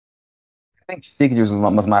 I think Figures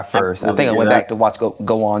was my first. I think I went back to watch Go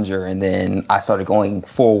Onger, and then I started going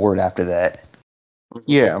forward after that.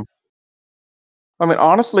 Yeah. I mean,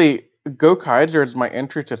 honestly, Gokaiger is my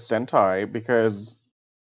entry to Sentai because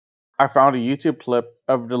I found a YouTube clip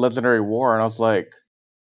of the Legendary War, and I was like,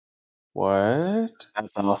 what?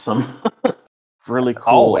 That's awesome. Really cool.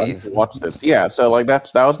 Always. Watch this. Yeah, so like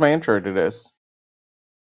that was my intro to this.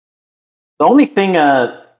 The only thing,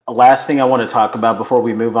 last thing I want to talk about before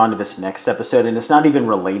we move on to this next episode, and it's not even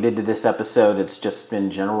related to this episode, it's just in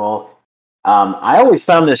general. I always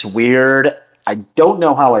found this weird. I don't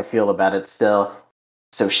know how I feel about it still.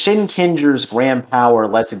 So Shinkinger's Grand Power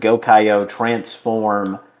lets Gokaiyo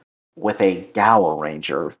transform with a Gao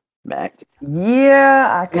Ranger mech.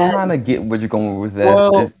 Yeah, I kind of get where you're going with this.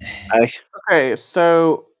 Well, okay,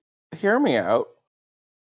 so hear me out.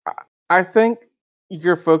 I think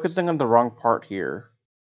you're focusing on the wrong part here.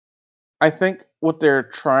 I think what they're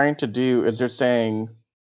trying to do is they're saying,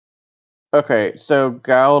 okay, so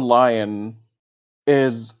Gao Lion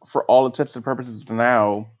is, for all intents and purposes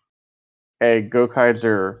now, a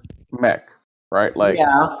Gokaiger mech, right? Like,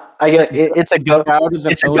 yeah, I get it, it's a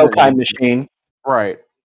Gokai machine, right?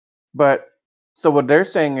 But so what they're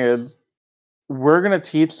saying is, we're gonna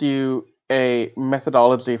teach you a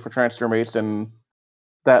methodology for transformation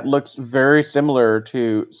that looks very similar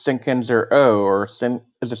to Shinkenzer O, or is it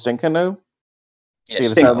Shinken O? Yes,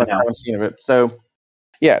 See, that's my pronunciation of it. So,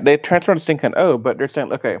 yeah, they transferred to Shinken O, but they're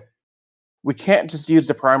saying, okay, we can't just use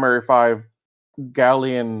the primary 5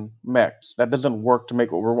 Galleon mechs. That doesn't work to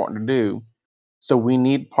make what we're wanting to do. So we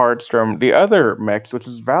need parts from the other mechs, which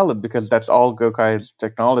is valid because that's all Gokai's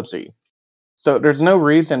technology. So there's no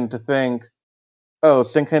reason to think, oh,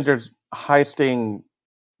 Shinkender's heisting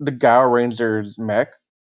the Gao Rangers mech.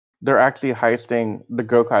 They're actually heisting the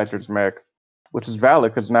Gokaiser's mech, which is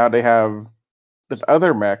valid because now they have this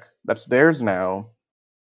other mech that's theirs now,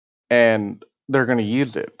 and they're going to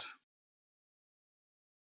use it.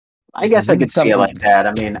 I guess I could see it like that.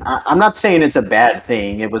 I mean, I'm not saying it's a bad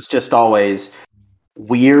thing. It was just always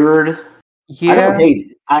weird. Yeah. I don't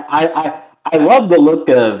hate it. I love the look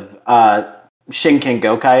of Shinken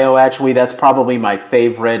Gokaiyo, actually. That's probably my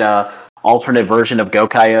favorite alternate version of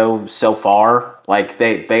Gokaiyo so far. Like,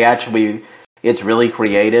 they actually, it's really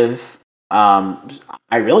creative. I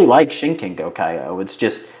really like Shinken Gokaiyo. It's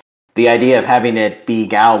just the idea of having it be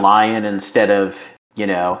Gao Lion instead of, you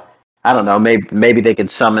know, I don't know, maybe they could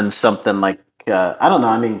summon something like, I don't know,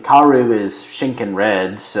 I mean, Karu is Shinken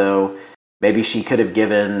Red, so maybe she could have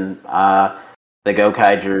given the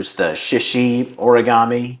Gokaigers the Shishi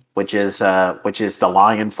origami, which is the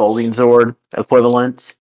Lion Folding Zord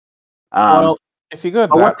equivalent. Well, If you go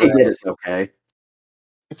But what that they route, did is okay.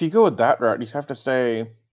 if you go with that route, you have to say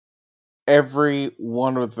every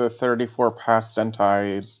one of the 34 past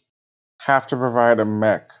Sentais have to provide a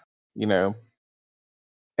mech, you know,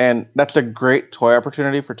 and that's a great toy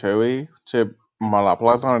opportunity for Toei to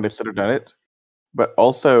monopolize on, and they should have done it. But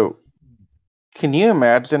also, can you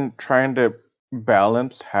imagine trying to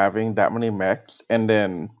balance having that many mechs and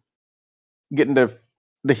then getting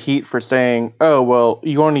the heat for saying, "Oh, well,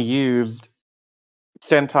 you only used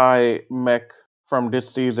Sentai mech from this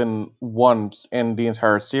season once in the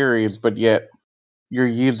entire series, but yet you're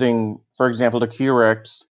using, for example, the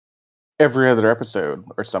Q-Rex every other episode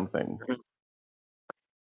or something."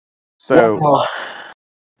 So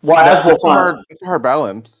Well, as we'll find. that's a hard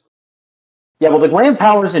balance. Yeah, well, the grand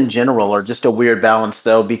powers in general are just a weird balance,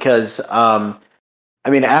 though, because I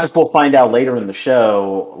mean, as we'll find out later in the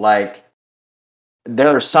show, like there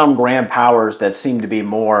are some grand powers that seem to be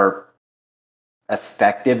more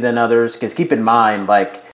effective than others. Because keep in mind,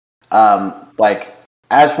 like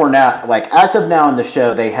as we're now, like as of now in the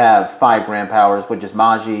show, they have 5 grand powers, which is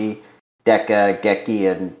Maji, Deka,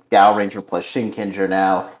 Geki, and Gal Ranger plus Shinkenger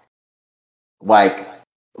now. Like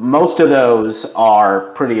most of those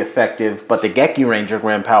are pretty effective, but the Geki Ranger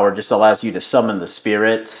Grand Power just allows you to summon the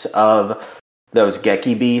spirits of those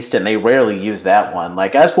Geki Beast, and they rarely use that one.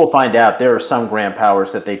 Like as we'll find out, there are some Grand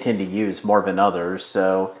Powers that they tend to use more than others,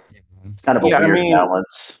 so it's kind of a Yeah, I weird mean,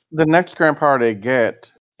 balance. the next grand power they get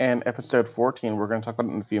in episode 14, we're going to talk about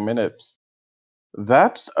it in a few minutes.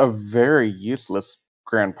 That's a very useless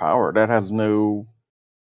grand power. That has no,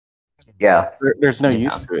 Yeah. there's no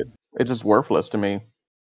Yeah. use to it. It's just worthless to me.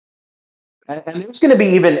 And there's going to be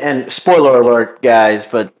even, and spoiler alert, guys,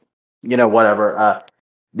 but you know, whatever.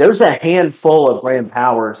 There's a handful of grand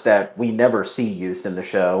powers that we never see used in the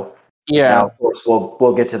show. Yeah. Now, of course,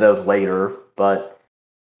 we'll get to those later, but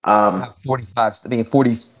 45, I mean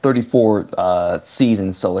 34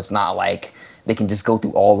 seasons, so it's not like they can just go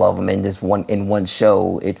through all of them in one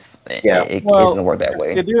show. Yeah. It Well, doesn't work that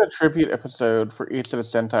they way. do a tribute episode for each of the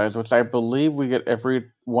Sentais, which I believe we get every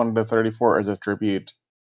one of the 34 as a tribute.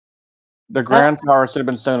 The grand power should have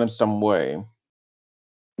been shown in some way.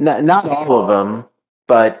 Not all of them,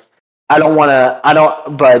 but I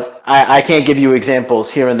can't give you examples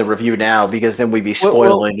here in the review now because then we'd be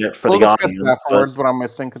spoiling it for We'll the discuss audience. afterwards what I'm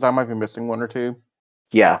missing because I might be missing one or two.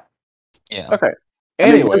 Yeah. Yeah. Okay. I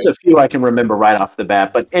mean, Anyway, there's a few I can remember right off the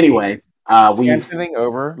bat, but anyway, anything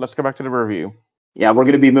over. Let's go back to the review. we're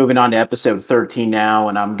going to be moving on to episode 13 now,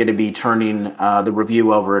 and I'm going to be turning the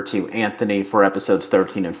review over to Anthony for episodes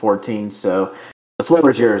 13 and 14. So the floor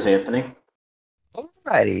is yours, Anthony.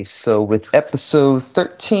 Alrighty, so with episode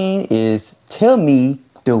 13 is Tell Me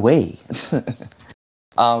the Way.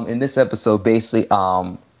 In this episode, basically,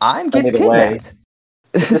 I'm gets the way. kidnapped.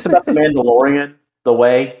 Is this about the Mandalorian? The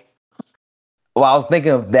way? Well, I was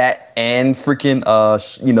thinking of that and freaking,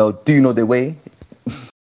 Do You Know the Way?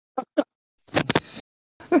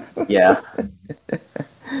 Yeah.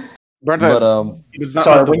 Brother, But, you does not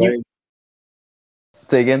sorry, know the when way. you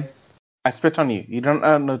say again? I spit on you. You don't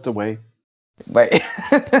know the way. Right.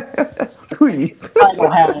 Who you? title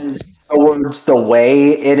has the words "the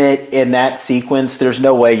way" in it in that sequence, there's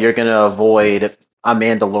no way you're going to avoid a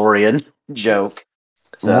Mandalorian joke.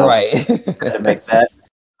 So, Right. to make that.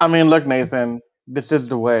 I mean, look, Nathan, this is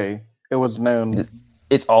the way. It was known.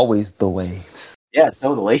 It's always the way. Yeah,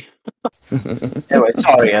 totally. Anyway,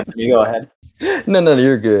 sorry, Anthony. Go ahead. No,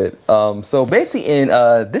 you're good. So basically, in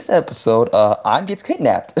this episode, Anne gets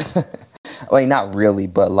kidnapped. Well, not really,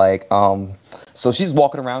 but like, so she's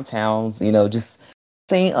walking around town, just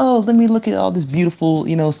saying, "Oh, let me look at all this beautiful,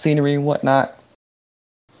 scenery and whatnot."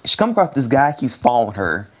 She comes across this guy, keeps following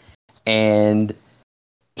her, and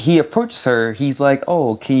he approaches her. He's like,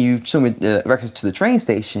 "Oh, can you show me the directions to the train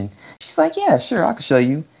station?" She's like, "Yeah, sure, I can show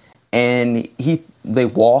you." And they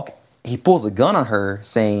walk. He pulls a gun on her,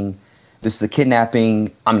 saying, "This is a kidnapping.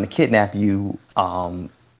 I'm gonna kidnap you.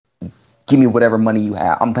 Give me whatever money you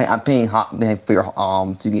have. I'm paying for your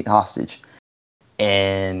to get hostage."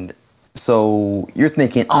 And so you're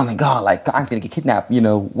thinking, "Oh my god, like I'm gonna get kidnapped.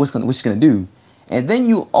 What's she gonna do?" And then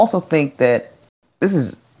you also think that this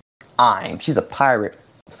is she's a pirate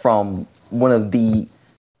from one of the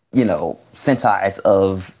Sentais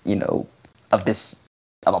of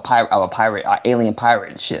a pirate, alien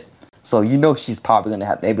pirate ship. So she's probably gonna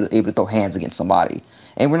have able to throw hands against somebody,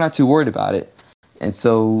 and we're not too worried about it. And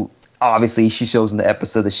so obviously she shows in the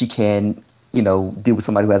episode that she can deal with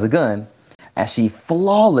somebody who has a gun, as she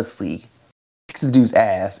flawlessly kicks the dude's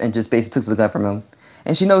ass and just basically takes the gun from him.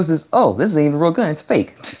 And she notices, oh, this isn't even a real gun; it's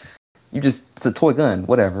fake. It's a toy gun,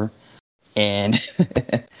 whatever. And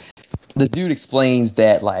the dude explains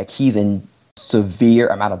that like he's in severe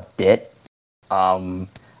amount of debt. I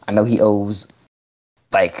know he owes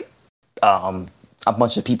like a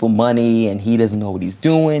bunch of people money, and he doesn't know what he's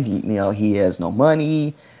doing. He has no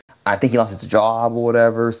money. I think he lost his job or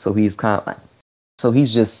whatever, so he's kind of like, so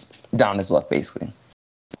he's just down on his luck basically.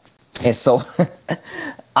 And so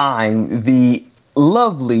I'm the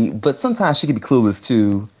lovely, but sometimes she can be clueless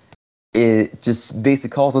too. It just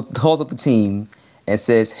basically calls up the team and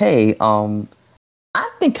says, "Hey,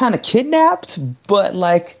 I've been kind of kidnapped, but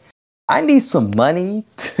like I need some money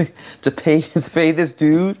to pay this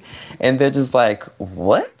dude." And they're just like,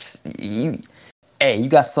 "What? You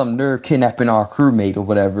got some nerve kidnapping our crewmate or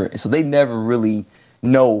whatever." And so they never really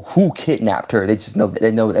know who kidnapped her. They just know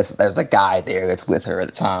there's a guy there that's with her at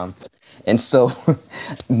the time. And so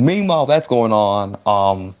meanwhile that's going on,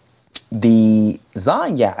 the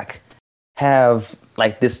Zanyak have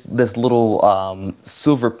like this little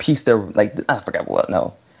silver piece there, like I forgot what,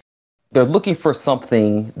 no. They're looking for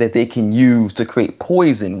something that they can use to create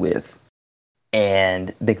poison with.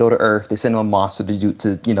 And they go to Earth, they send them a monster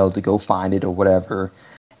to go find it or whatever.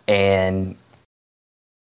 And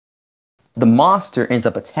the monster ends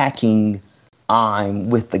up attacking I'm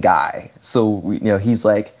with the guy. So he's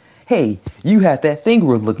like, "Hey, you had that thing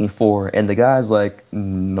we're looking for." And the guy's like,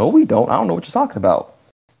 "No, we don't. I don't know what you're talking about."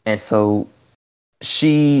 And so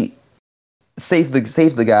she saves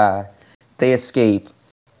the guy. They escape.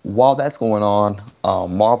 While that's going on,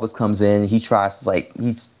 Marvelous comes in. He tries to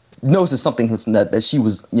he notices something that she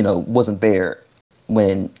wasn't there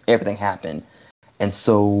when everything happened. And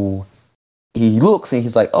so he looks and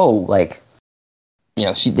he's like, "Oh,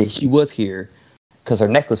 she was here because her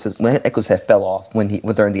necklace had fell off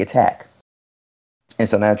during the attack." And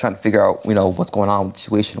so now they're trying to figure out what's going on with the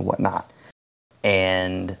situation and whatnot.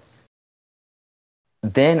 And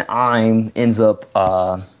then I'm ends up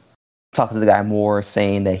talking to the guy more,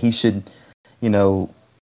 saying that he should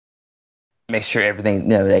make sure everything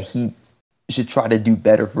that he should try to do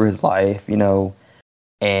better for his life,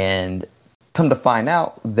 and come to find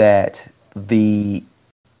out that the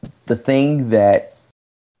thing that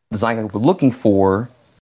the Zygon were looking for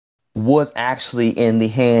was actually in the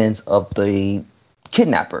hands of the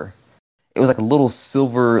kidnapper. It was like a little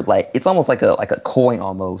silver, it's almost like a coin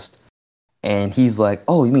almost. And he's like,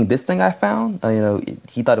 "Oh, you mean this thing I found?"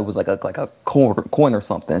 He thought it was like a coin or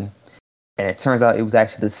something. And it turns out it was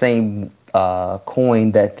actually the same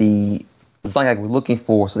coin that the Zygon were looking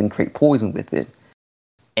for, so they can create poison with it.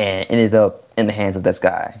 And ended up in the hands of this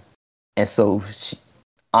guy. And so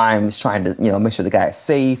I'm trying to, make sure the guy is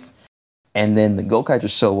safe. And then the Gokaiger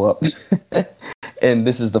show up. And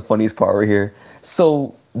this is the funniest part right here.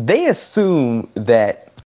 So they assume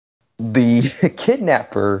that the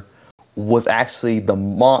kidnapper was actually the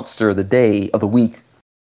monster of the week.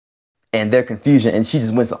 And their confusion, and she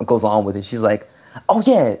just goes on with it. She's like, "Oh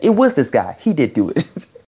yeah, it was this guy. He did do it."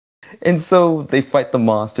 And so they fight the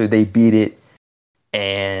monster. They beat it.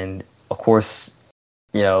 And of course,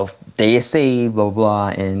 they are saved, blah, blah,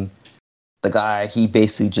 and the guy, he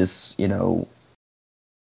basically just,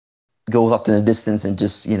 goes off in the distance and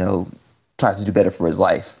just, tries to do better for his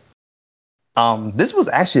life. This was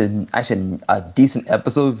actually a decent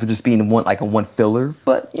episode for just being one filler,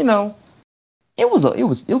 but it was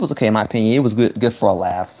okay in my opinion. It was good for a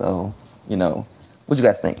laugh. So, what you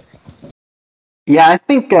guys think? Yeah, I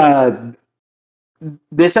think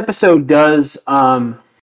this episode does.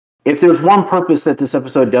 If there's one purpose that this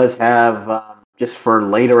episode does have, just for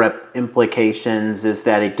later implications, is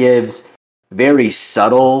that it gives very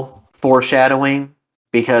subtle foreshadowing,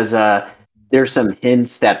 because there's some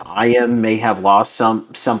hints that Aya may have lost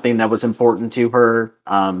something that was important to her.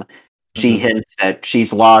 She hints that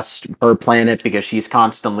she's lost her planet because she's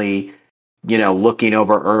constantly, looking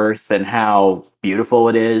over Earth and how beautiful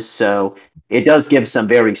it is. So it does give some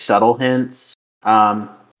very subtle hints. And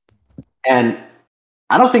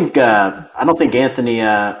I don't think Anthony.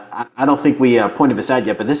 I don't think we pointed this out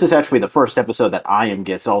yet, but this is actually the first episode that Ian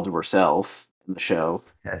gets all to herself in the show.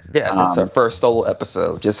 Yeah, this is her first solo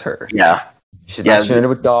episode, just her. Yeah, she's not sharing it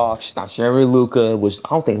with Dog. She's not sharing it with Luca, which I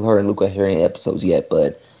don't think her and Luca have any episodes yet.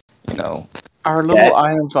 But our little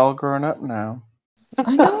Ian's all grown up now.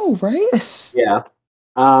 I know, right? Yeah.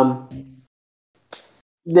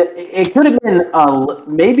 It could have been,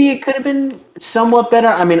 maybe it could have been somewhat better.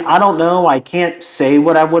 I mean, I don't know. I can't say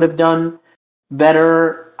what I would have done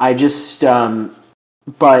better. I just,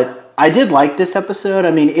 but I did like this episode.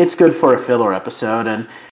 I mean, it's good for a filler episode, and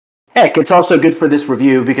heck, it's also good for this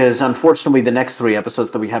review, because unfortunately the next 3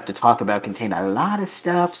 episodes that we have to talk about contain a lot of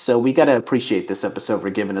stuff, so we got to appreciate this episode for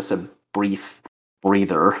giving us a brief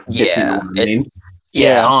breather. Yeah, if you know what I mean.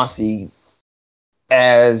 Yeah, honestly,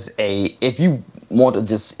 if you want to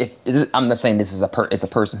just, I'm not saying this is it's a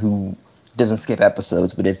person who doesn't skip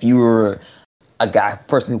episodes, but if you were a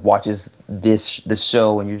person who watches this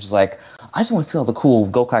show and you're just like, I just want to see all the cool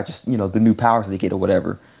Gokai, just the new powers they get or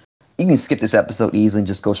whatever, you can skip this episode easily and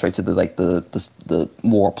just go straight to the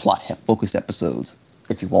more plot focused episodes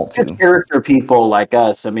if you want As to. character people like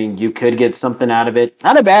us, I mean, you could get something out of it.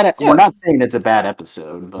 Not a bad. Yeah. We're not saying it's a bad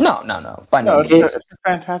episode, but No, by no it's means. a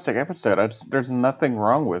fantastic episode. There's nothing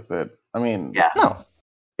wrong with it. I mean, yeah, No.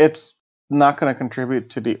 it's not going to contribute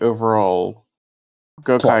to the overall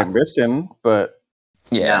Gokai Plot. mission, but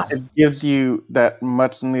Yeah. it gives you that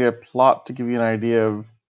much needed plot to give you an idea of,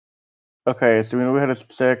 okay, so we know we had a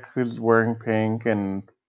chick who's wearing pink and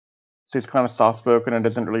she's kind of soft spoken and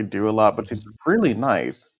doesn't really do a lot, but she's really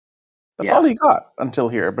nice. That's all you got until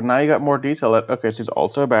here. But now you got more detail that, okay, she's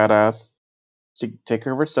also a badass. She can take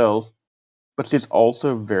care of herself, but she's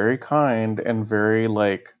also very kind and very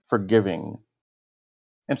forgiving.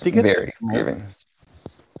 And she gets Very forgiving.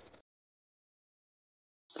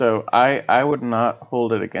 So I would not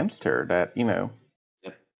hold it against her that,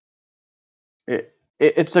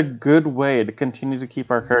 it's a good way to continue to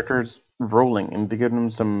keep our characters rolling and to give them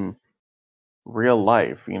some real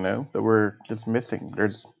life, that we're just missing.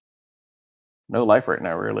 There's no life right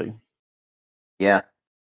now, really. yeah.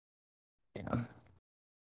 Yeah.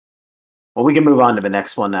 Well, we can move on to the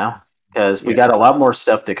next one now because we got a lot more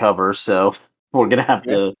stuff to cover. So we're gonna have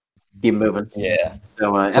to keep moving. Yeah.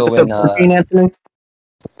 So, So episode 14, Anthony.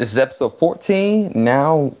 This is episode 14.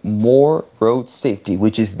 Now, more road safety,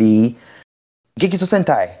 which is the Gekiso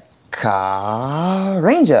Sentai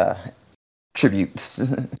Ranger tributes.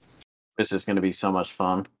 This is gonna be so much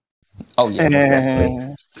fun. Oh yeah, most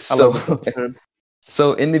definitely.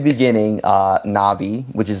 So in the beginning, Navi,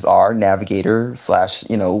 which is our navigator /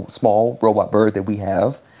 small robot bird that we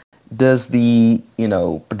have, does the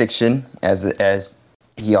prediction as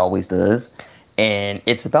he always does, and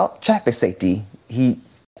it's about traffic safety. He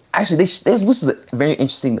actually this is a very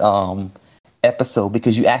interesting episode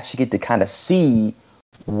because you actually get to kind of see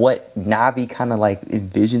what Navi kind of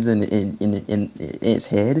envisions in his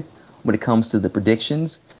head when it comes to the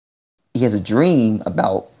predictions. He has a dream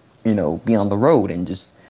about being on the road and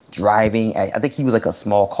just driving. I think he was like a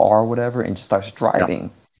small car or whatever, and just starts driving. Yeah.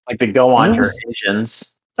 Like the go on your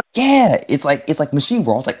engines. Yeah, it's like Machine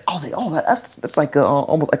World. It's like that's like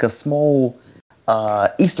almost like a small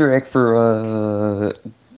Easter egg for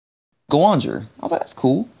Goanger. I was like, that's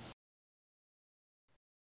cool.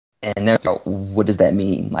 And they're like, what does that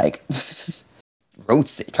mean? Like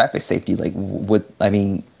traffic safety. Like what? I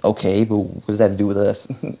mean, okay, but what does that have to do with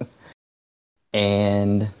us?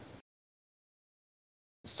 And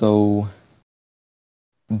so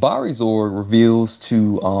Barizor reveals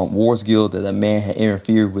to Wars Guild that a man had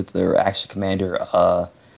interfered with their action commander,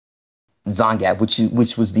 Zongat,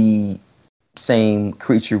 which was the same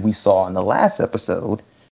creature we saw in the last episode,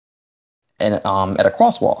 and at a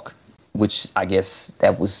crosswalk, which I guess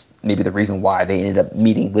that was maybe the reason why they ended up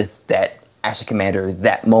meeting with that action commander.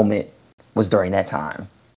 That moment was during that time,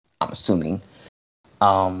 I'm assuming.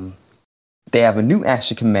 They have a new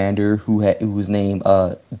action commander who was named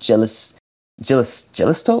Jellisto.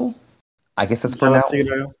 I guess that's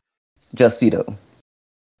pronounced Jellicito.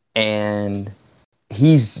 And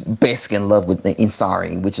he's basically in love with the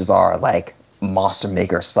Insari, which is our monster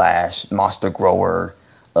maker / monster grower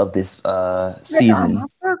of this season.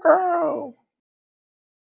 Monster girl.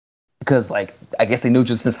 Because I guess they knew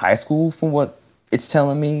just since high school from what it's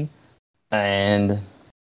telling me. And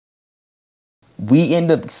we end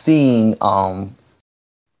up seeing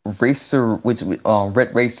Racer,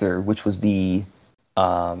 Red Racer, which was the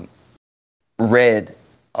Red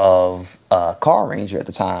of Car Ranger at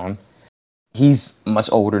the time. He's much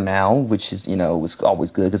older now, which is was always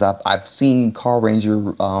good because I've seen Car Ranger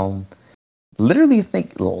literally I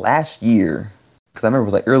think last year, because I remember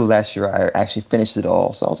it was early last year I actually finished it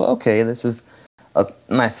all. So I was like, okay, this is a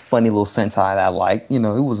nice funny little Sentai that I like. It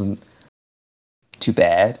wasn't too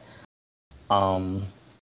bad.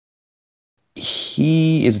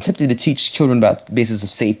 He is attempting to teach children about the basis of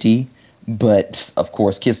safety, but of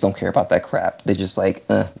course kids don't care about that crap. They're just like,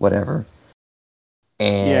 whatever.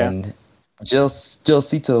 And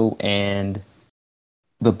Josito and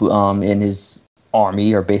and his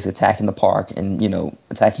army are basically attacking the park and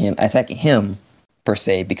attacking him per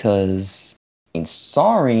se, because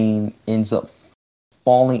Insarine ends up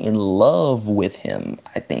falling in love with him.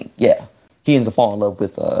 I think, yeah, he ends up falling in love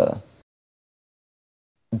with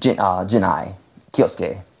Jinai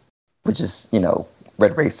Kyosuke, which is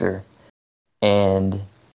Red Racer. And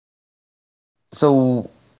so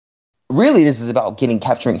really this is about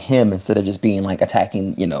capturing him instead of just being like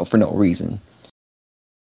attacking, for no reason.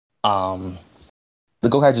 The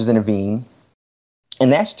Gokaigers intervene,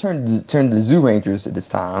 and they actually turned to the Zoo Rangers at this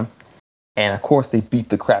time. And of course, they beat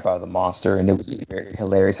the crap out of the monster, and it was very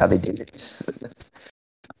hilarious how they did it.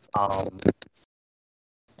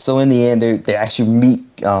 So in the end, they actually meet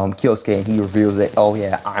Kyosuke, and he reveals that, oh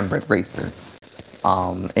yeah, I'm Red Racer.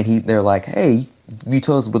 And they're like, hey, you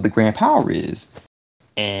tell us what the Grand Power is,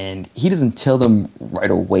 and he doesn't tell them right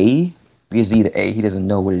away because either A, he doesn't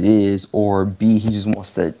know what it is, or B, he just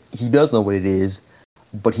wants to. He does know what it is,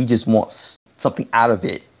 but he just wants something out of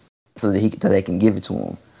it so that they can give it to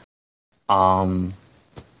him.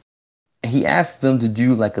 He asked them to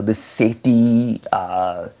do like this safety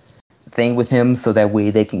thing with him, so that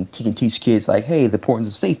way he can teach kids like, hey, the importance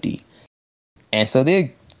of safety. And so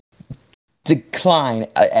they decline,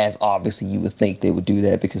 as obviously you would think they would do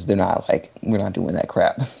that, because they're not like, we're not doing that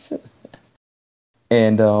crap.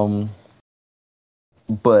 And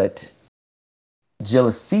but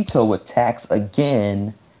Jelicito attacks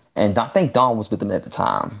again, and I think Dawn was with them at the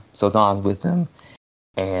time, so Dawn's with them,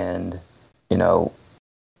 and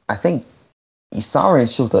I think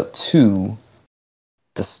Isaren shows up too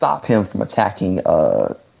to stop him from attacking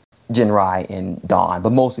Jinrai and Dawn,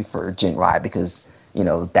 but mostly for Jinrai because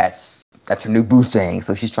that's her new boo thing,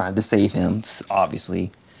 so she's trying to save him,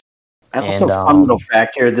 obviously. And also, fun little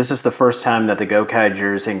fact here: this is the first time that the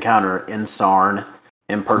Gokaigers encounter Insarn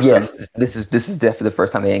in person. Yes, this is definitely the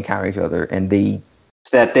first time they encounter each other, and they've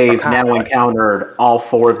now encountered all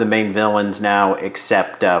four of the main villains now,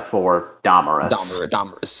 except for Damarus.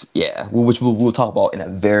 Damarus, yeah, which we'll talk about in a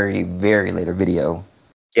very, very later video.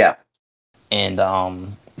 Yeah, and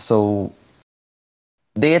so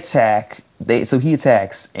they attack. So he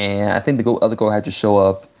attacks, and I think the other Gokaigers show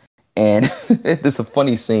up, and there's a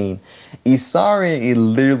funny scene. Isari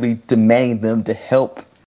literally demanding them to help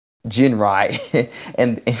Jinrai,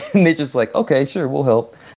 and they're just like, okay, sure, we'll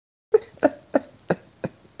help.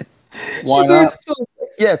 Why not?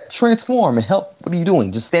 Yeah, transform and help. What are you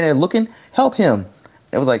doing? Just standing there looking? Help him.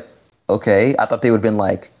 It was like, okay. I thought they would have been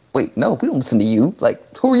like, wait, no, we don't listen to you. Like,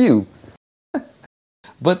 who are you?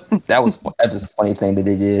 But that's just a funny thing that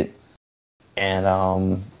they did.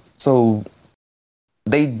 And so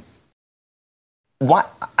I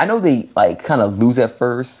know they like kind of lose at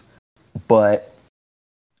first, but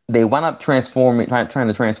they wind up trying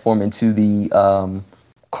to transform into the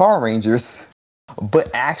Car Rangers.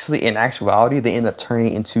 But actually, in actuality, they end up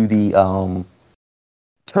turning into the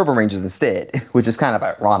Turbo Rangers instead, which is kind of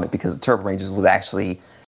ironic because the Turbo Rangers was actually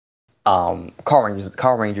Car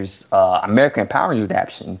Rangers American Power Rangers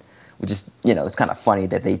adaptation, which is, it's kind of funny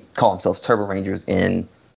that they call themselves Turbo Rangers in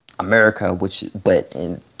America, but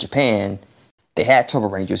in Japan they had Turbo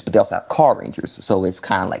Rangers, but they also have Car Rangers, so it's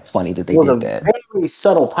kind of like funny that they did that. Very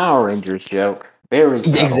subtle Power Rangers joke. Very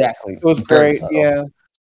subtle. Exactly. It was great. Yeah.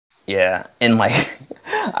 Yeah, and like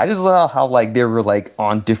I just love how like they were like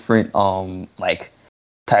on different like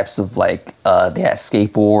types of like they had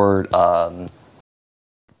skateboard,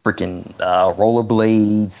 freaking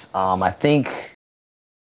rollerblades. I think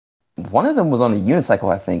one of them was on a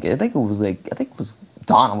unicycle. I think it was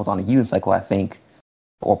Donna was on a unicycle. I think,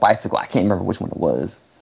 or bicycle. I can't remember which one it was.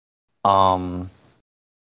 And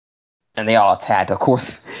they all attacked. Of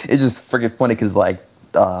course, it's just freaking funny because like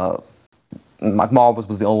Marvelous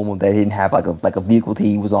was the only one that didn't have like a vehicle that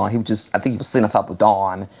he was on. I think he was sitting on top of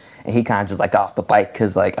Dawn, and he kind of just like got off the bike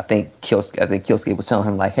because like I think Kyosuke was telling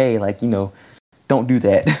him like, hey, like don't do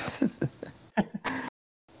that.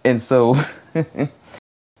 And so,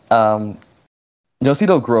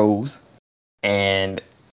 Yoshido grows, and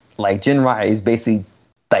like Jinrai is basically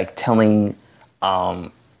like telling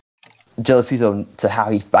Yoshido to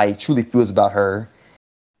how he truly feels about her,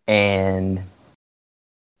 and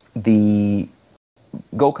the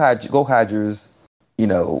Gokaigers,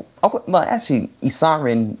 actually,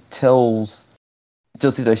 Isaren tells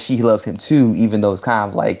Josie that she loves him too, even though it's kind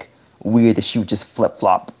of like weird that she would just flip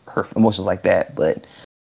flop her emotions like that. But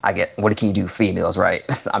I get, what can you do, females, right?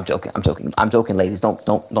 I'm joking, ladies. Don't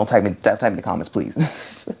type in the comments,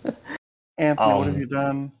 please. Anthony, what have you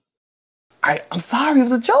done? I'm sorry, it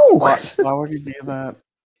was a joke. Why would you do that?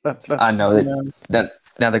 I know that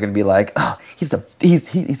now they're gonna be like, oh, he's a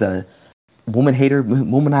woman hater,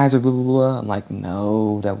 womanizer, blah blah blah. I'm like,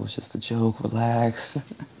 no, that was just a joke. Relax.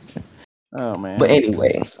 Oh man. But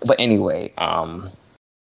anyway,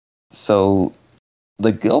 so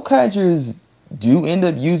the Gokaigers do end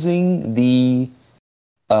up using the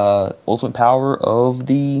ultimate power of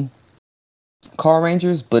the Car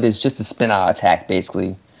Rangers, but it's just a spin out attack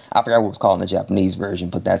basically. I forgot what it was called in the Japanese version,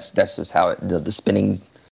 but that's just how the spinning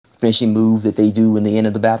finishing move that they do in the end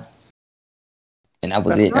of the battle. And that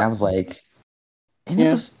was it. And I was like, and it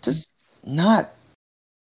was just not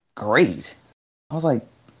great. I was like,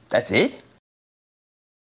 that's it?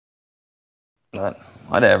 But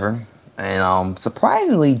whatever. And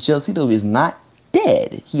surprisingly, Josito is not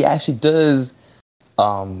dead. He actually does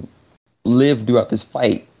live throughout this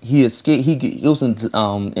fight. He escaped. He goes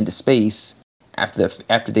into space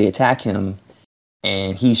after they attack him,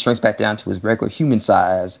 and he shrinks back down to his regular human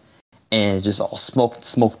size, and just all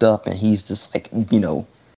smoked up, and he's just like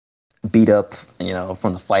beat up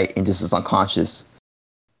from the fight, and just is unconscious.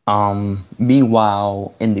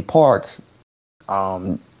 Meanwhile, in the park,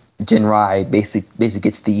 Jinrai basically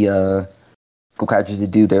gets the Gokaijers to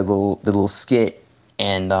do their little skit,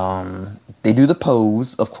 and they do the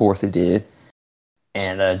pose. Of course, they did.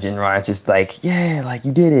 And Jinrai is just like, yeah, like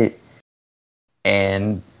you did it.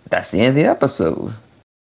 And that's the end of the episode.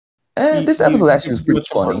 This episode actually was pretty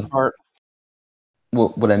funny.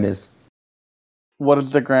 What I miss? What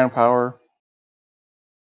is the grand power?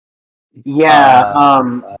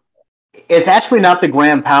 Yeah, it's actually not the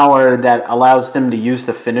grand power that allows them to use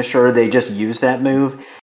the finisher. They just use that move.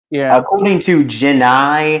 Yeah. According to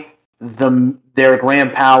Jinai, their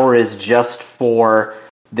grand power is just for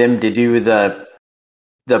them to do the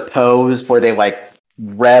pose where they like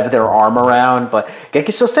rev their arm around, but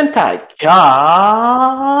Gekiso Sentai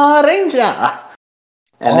Ranger.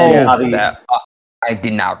 And then I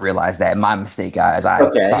did not realize that. My mistake, guys. I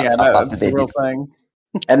thought that's the real thing.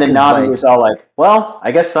 And then Navi was all like, well,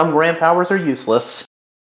 I guess some grand powers are useless.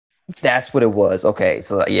 That's what it was. Okay,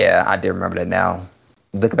 so yeah, I did remember that now.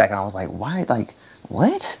 Looking back, and I was like, why? Like,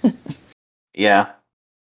 what? Yeah.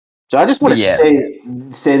 So I just want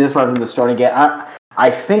to say this right from the start again. I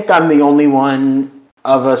think I'm the only one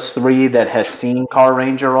of us three that has seen Car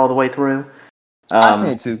Ranger all the way through. I've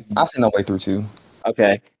seen it too. I've seen it all the way through too.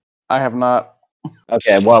 Okay. I have not.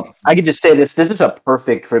 Okay, well, I could just say this. This is a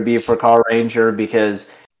perfect tribute for Car Ranger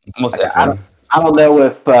because I don't know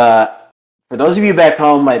if, for those of you back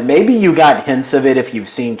home, maybe you got hints of it if you've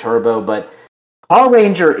seen Turbo, but Car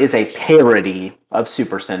Ranger is a parody of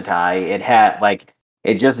Super Sentai.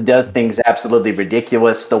 It just does things absolutely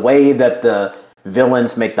ridiculous. The way that the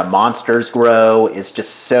villains make the monsters grow is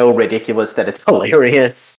just so ridiculous that it's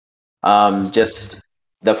hilarious. Just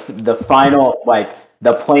the final,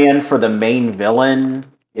 the plan for the main villain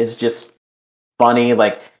is just funny.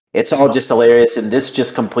 It's all just hilarious, and this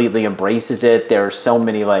just completely embraces it. There are so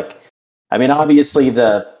many, obviously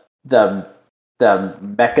the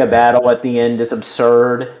mecha battle at the end is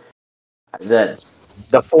absurd.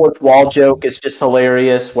 The fourth wall joke is just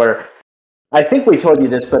hilarious, where I think we told you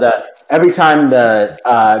this, but every time the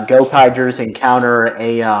Gokaigers encounter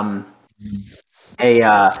a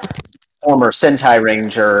former Sentai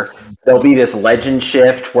Ranger, there'll be this legend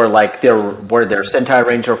shift where their Sentai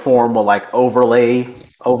Ranger form will overlay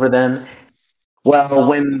over them. Well,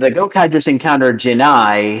 when the Gokaigers encounter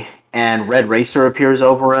Jinai and Red Racer appears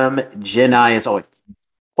over him, Jinai is like,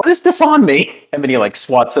 "What is this on me?" And then he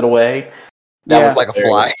swats it away. That was like a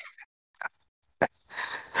fly.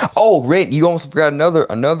 Oh, Red, you almost forgot another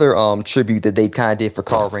tribute that they kind of did for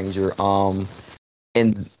Car Ranger.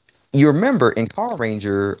 And you remember in Car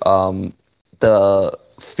Ranger, the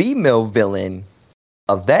female villain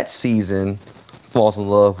of that season falls in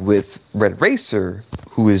love with Red Racer,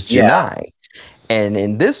 who is Jinai. Yeah. And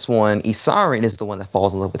in this one, Isarin is the one that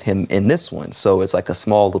falls in love with him in this one. So it's like a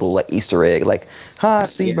small little Easter egg.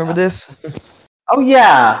 Remember this? Oh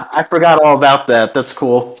yeah, I forgot all about that. That's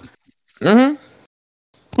cool. Mm-hmm.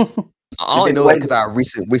 I only know that because I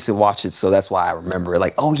recently watched it, so that's why I remember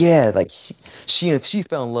it. Oh yeah, she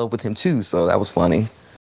fell in love with him too, so that was funny.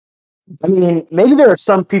 I mean, maybe there are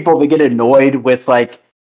some people that get annoyed with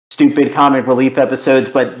stupid comic relief episodes,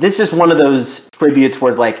 but this is one of those tributes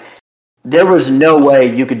where there was no way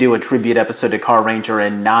you could do a tribute episode to Car Ranger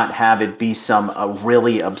and not have it be a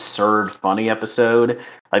really absurd, funny episode.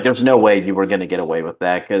 There's no way you were going to get away with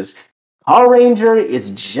that, because Car Ranger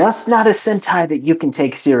is just not a Sentai that you can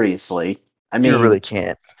take seriously. I mean, you really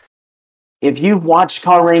can't. If you watch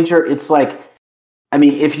Car Ranger, it's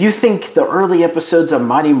if you think the early episodes of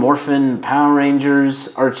Mighty Morphin Power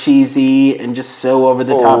Rangers are cheesy and just so over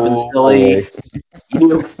the top and silly,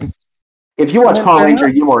 if you watch Car Ranger,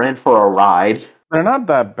 you are in for a ride. They're not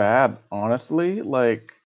that bad, honestly.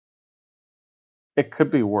 It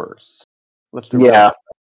could be worse. Let's do it.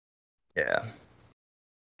 Yeah.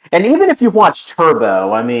 And even if you watch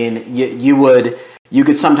Turbo, I mean, you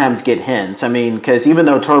could sometimes get hints. I mean, because even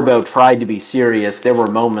though Turbo tried to be serious, there were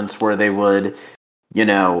moments where they would,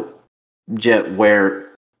 where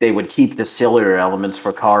they would keep the sillier elements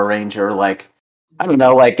for Car Ranger. I don't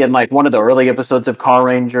know, like in like one of the early episodes of Car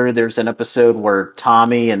Ranger, there's an episode where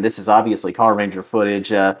Tommy, and this is obviously Car Ranger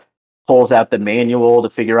footage, pulls out the manual to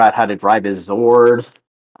figure out how to drive his Zord.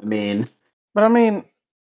 I mean, But I mean,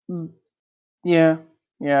 yeah,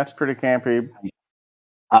 it's pretty campy.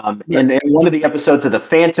 in one of the episodes of the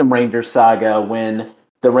Phantom Ranger saga, when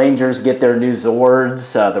the Rangers get their new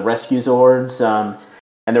Zords, the rescue Zords,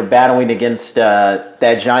 and they're battling against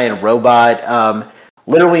that giant robot.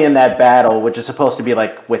 Literally in that battle, which is supposed to be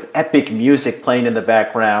like with epic music playing in the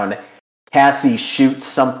background, Cassie shoots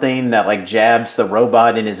something that like jabs the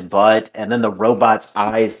robot in his butt, and then the robot's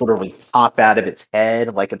eyes literally pop out of its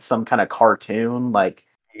head like it's some kind of cartoon. Like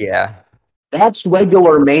Yeah. that's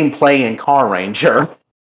regular main play in Car Ranger.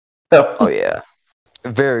 So, Oh yeah.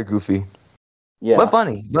 Very goofy, yeah. but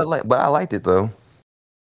funny. But I liked it though.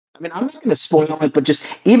 I mean, I'm not going to spoil it, but just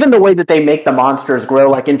even the way that they make the monsters grow,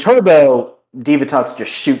 like in Turbo, Divatox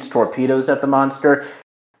just shoots torpedoes at the monster.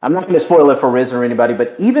 I'm not going to spoil it for Riz or anybody,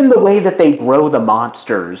 but even the way that they grow the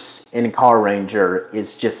monsters in Car Ranger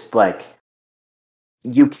is just like,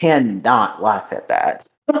 you cannot laugh at that.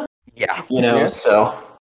 Yeah. You know, Yeah. so.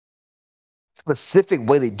 Specific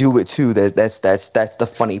way they do it too. That's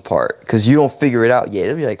the funny part because you don't figure it out yet.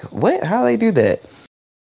 It'll be like, what? How do they do that?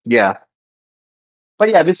 Yeah. But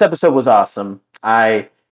yeah, this episode was awesome. I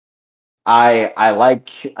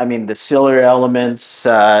like, I mean, the sillier elements,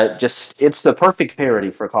 just, it's the perfect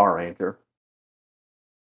parody for Car Ranger.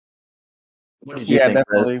 What did you Yeah, think,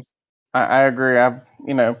 Riz? definitely. I agree. I've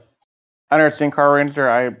never seen Car Ranger.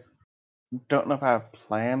 I don't know if I have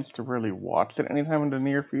plans to really watch it anytime in the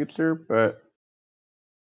near future, but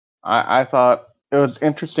I thought it was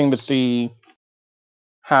interesting to see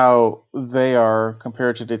how they are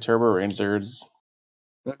compared to the Turbo Rangers.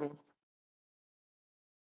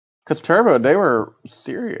 Because Turbo, they were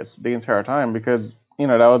serious the entire time because,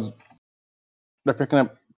 they're picking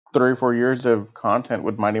up 3 or 4 years of content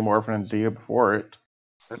with Mighty Morphin and Zia before it.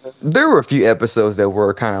 There were a few episodes that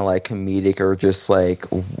were kind of like comedic or just like,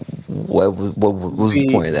 what was the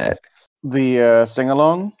point of that? The sing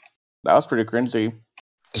along, that was pretty cringy.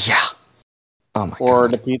 Yeah. Oh my Or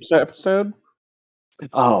god. the pizza episode.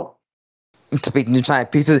 Oh, Speaking of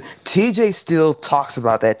giant pizza, TJ still talks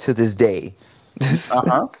about that to this day.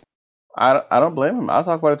 Uh-huh. I don't blame him. I'll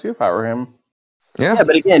talk about it too if I were him. yeah, Yeah.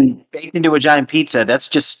 but again, baked into a giant pizza,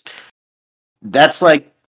 that's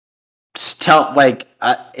like,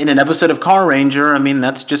 in an episode of Car Ranger, I mean,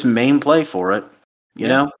 that's just main play for it, you Yeah.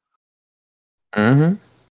 know? Mm-hmm.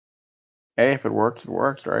 Hey, if it works,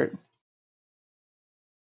 right?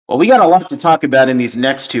 Well, we got a lot to talk about in these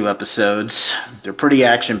next 2 episodes. They're pretty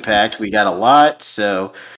action-packed. We got a lot,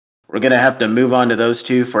 so we're going to have to move on to those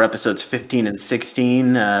 2 for episodes 15 and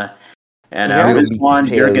 16. Yeah. Rizwan,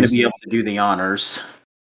 you're going to be Potatoes. able to do the honors.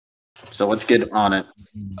 So let's get on it.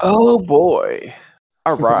 Oh boy.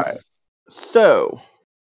 All right. So,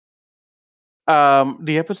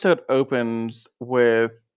 the episode opens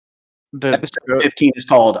with the Episode 15 is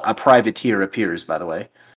called A Privateer Appears, by the way.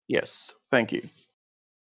 Yes, thank you.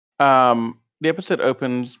 The episode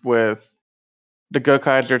opens with the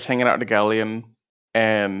Gokaizers hanging out in the galleon,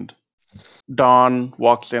 and Dawn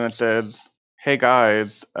walks in and says, "Hey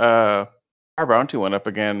guys, our bounty went up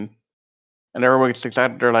again," and everyone gets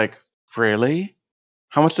excited. They're like, "Really?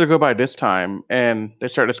 How much did it go by this time?" And they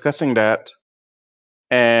start discussing that,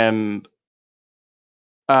 and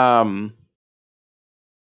um,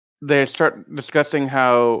 they start discussing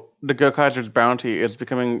how the Gokaizer's bounty is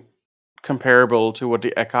becoming comparable to what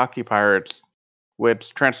the Ekaki pirates,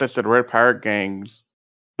 which translates to the Red Pirate Gang's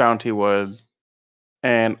bounty was.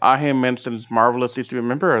 And Ahim mentions Marvelous used to be a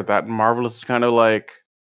member of that, and Marvelous is kind of like,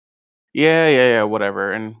 yeah,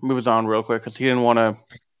 whatever, and moves on real quick because he didn't want to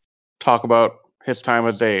talk about his time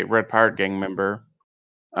as a Red Pirate Gang member.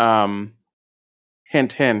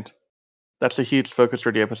 Hint, hint. That's a huge focus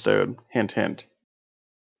for the episode. Hint, hint.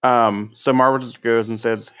 So Marvelous goes and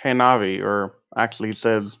says, "Hey Navi," or actually he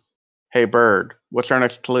says, "Hey Bird, what's our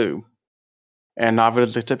next clue?" And Navi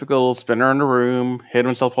does a typical spinner in the room, hid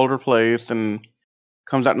himself all over the place, and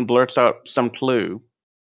comes out and blurts out some clue.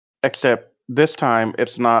 Except this time,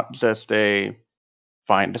 it's not just a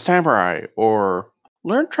find a samurai or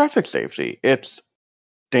learn traffic safety. It's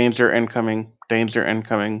danger incoming, danger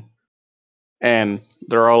incoming. And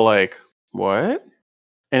they're all like, what?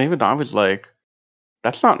 And even Navi's like,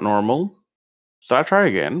 that's not normal. So I try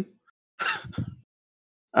again.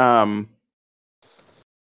 Um,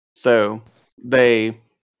 so they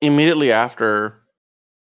immediately after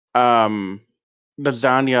the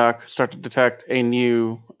Zanyak start to detect a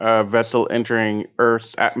new vessel entering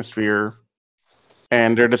Earth's atmosphere,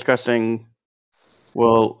 and they're discussing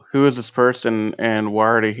well, who is this person and why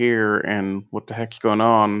are they here and what the heck's going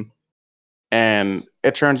on? And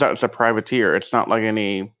it turns out it's a privateer. It's not like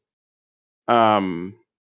any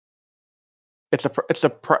it's a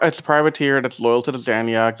privateer that's loyal to the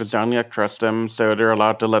Zaniac. The Zaniac trust him, so they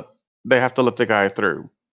have to let the guy through.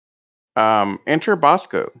 Enter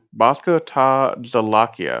Bosco ta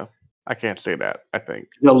Zalakia. I can't say that, I think.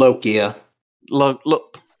 Lokia.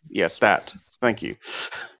 Look, yes, that. Thank you.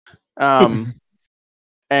 And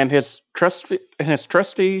his trusty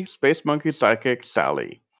space monkey sidekick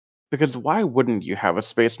Sally. Because why wouldn't you have a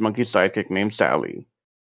space monkey sidekick named Sally?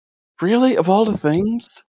 Really, of all the things,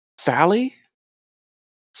 Sally,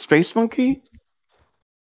 space monkey.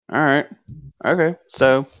 All right, okay.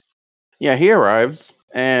 So yeah, he arrives,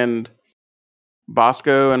 and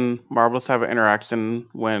Bosco and Marvelous have an interaction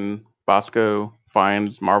when Bosco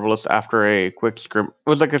finds Marvelous after a quick scrim. It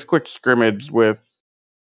was like a quick scrimmage with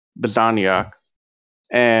the Zaniac,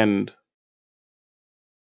 and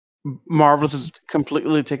Marvelous is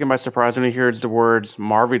completely taken by surprise when he hears the words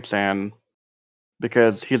Marvy-san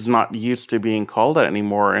because he's not used to being called that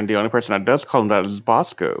anymore, and the only person that does call him that is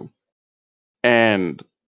Bosco. And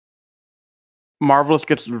Marvelous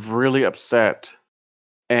gets really upset,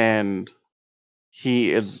 and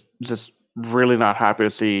he is just really not happy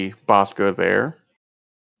to see Bosco there.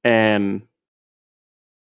 And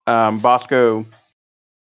Bosco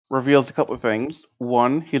reveals a couple of things.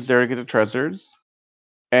 One, he's there to get the treasures.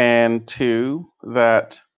 And two,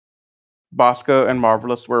 that Bosco and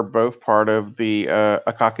Marvelous were both part of the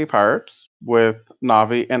Akaki Pirates with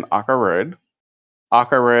Navi and Aka Red.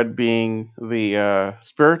 Aka Red being the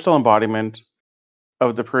spiritual embodiment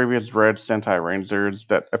of the previous Red Sentai Rangers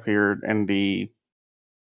that appeared in the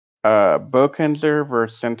Bokenzer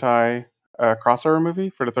vs. Sentai crossover movie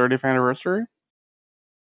for the 30th anniversary.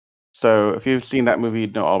 So if you've seen that movie,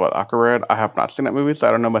 you'd know all about Aka Red. I have not seen that movie, so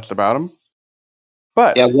I don't know much about him.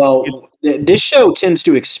 But Yeah, well, this show tends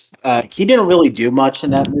to. He didn't really do much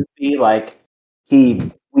in that movie. Like we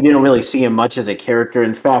didn't really see him much as a character.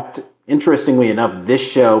 In fact, interestingly enough, this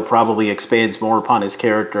show probably expands more upon his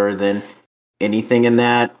character than anything in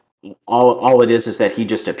that. All it is that he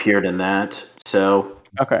just appeared in that. So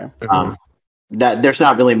okay, that there's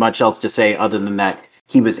not really much else to say other than that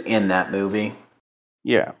he was in that movie.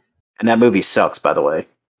 yeah, And that movie sucks, by the way.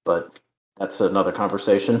 But that's another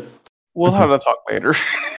conversation. we'll have to talk later.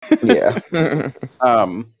 Yeah.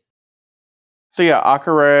 So yeah,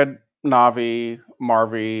 Aka Red, Navi,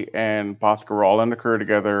 Marvy, and Bosco were all in the crew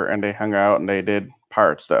together, and they hung out and they did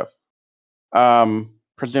pirate stuff.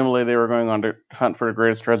 Presumably they were going on to hunt for the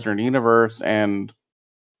greatest treasure in the universe, and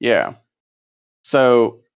yeah.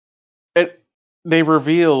 So they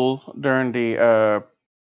reveal during the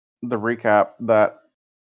recap that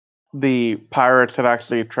the pirates had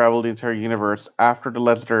actually traveled the entire universe after the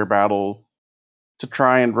legendary battle to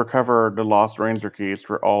try and recover the lost Ranger keys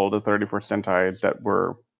for all the 34 Sentais that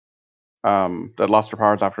were that lost their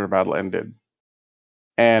powers after the battle ended.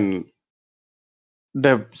 And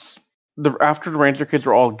the after the Ranger kids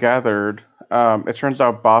were all gathered, it turns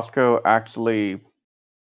out Bosco actually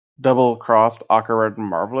double crossed Aka Red and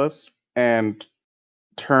Marvelous and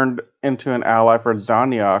turned into an ally for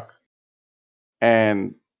Zaniac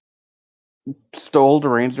and stole the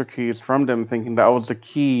Ranger keys from them, thinking that was the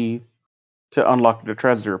key to unlock the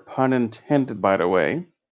treasure. Pun intended, by the way.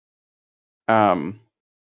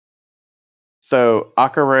 So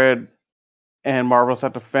Aka Red and Marvelous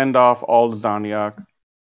have to fend off all the Zaniac,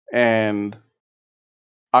 and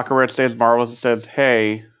Aka Red says Marvelous says,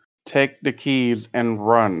 "Hey, take the keys and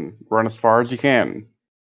run as far as you can."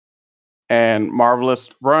 And Marvelous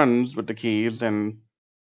runs with the keys, and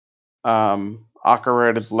Aka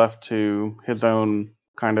Red is left to his own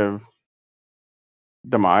kind of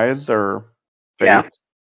demise or fate. Yeah.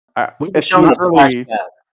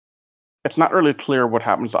 It's not really clear what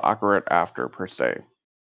happens to Aka Red after per se.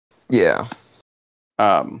 Yeah.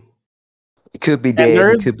 He could be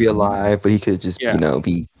dead, he could be alive, but he could just,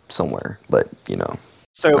 be somewhere. But,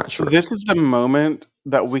 So not sure. This is the moment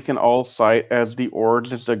that we can all cite as the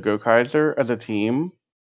origins of Gokaiger as a team.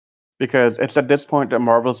 Because it's at this point that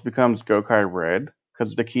Marvelous becomes Gokai Red,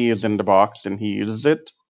 because the key is in the box and he uses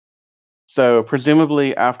it. So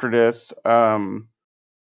presumably after this,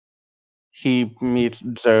 he meets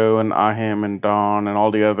Zoe and Ahim and Dawn and all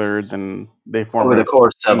the others, and they form over the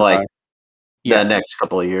course of the next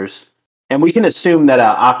couple of years. And we can assume that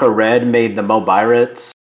Aka Red made the Mobirates.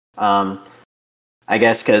 I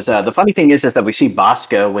guess because the funny thing is that we see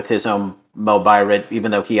Bosco with his own Mobirate, even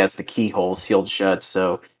though he has the keyhole sealed shut.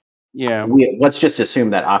 So yeah, let's just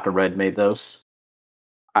assume that Aka Red made those.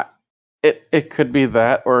 It could be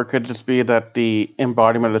that, or it could just be that the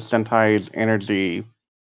embodiment of Sentai's energy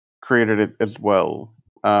created it as well.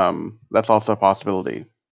 That's also a possibility.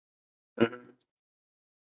 Mhm.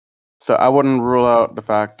 So I wouldn't rule out the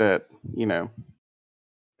fact that,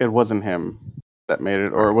 it wasn't him that made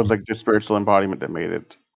it, or it was like the spiritual embodiment that made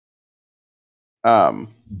it.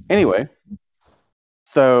 Anyway,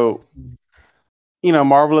 so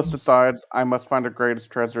Marvelous decides I must find the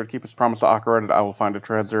greatest treasure to keep his promise to Akira that I will find a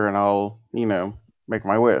treasure and I'll, make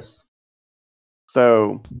my wish.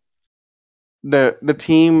 So the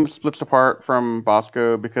team splits apart from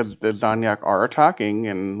Bosco because the Zanyak are attacking,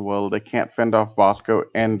 and well, they can't fend off Bosco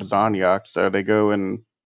and Zanyak, so they go and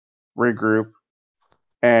regroup.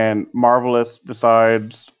 And Marvelous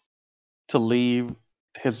decides to leave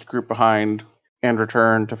his group behind and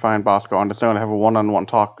return to find Bosco on his own, have a one-on-one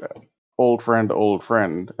talk, old friend to old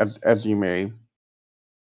friend, as you may.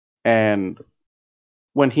 And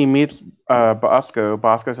when he meets Bosco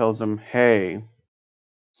tells him, "Hey,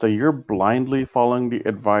 so you're blindly following the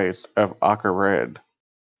advice of Red,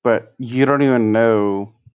 but you don't even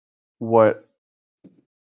know what,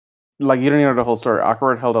 like, you don't even know the whole story.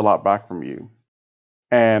 Red held a lot back from you."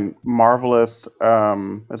 And Marvelous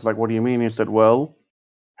is like, "What do you mean?" He said, "Well,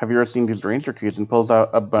 have you ever seen these Ranger keys?" And pulls out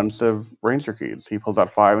a bunch of Ranger keys. He pulls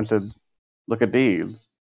out 5 and says, "Look at these."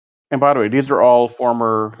 And by the way, these are all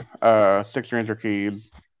former 6 Ranger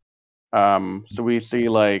keys. So we see,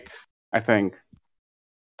 like, I think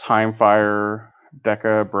Time Fire,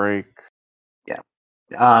 Deca Break,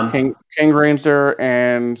 King Ranger,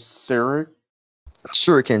 and Cyric.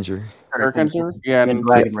 Sure, Kendra. Ranger? Yeah, and and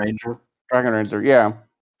Dragon Ranger. Dragon Ranger, yeah.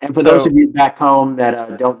 And for So- those of you back home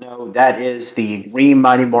that don't know, that is the Green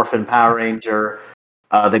Mighty Morphin Power Ranger,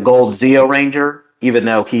 the Gold Zeo Ranger, even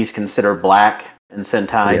though he's considered black in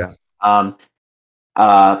Sentai.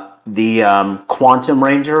 The Quantum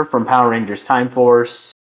Ranger from Power Rangers Time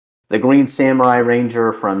Force, the Green Samurai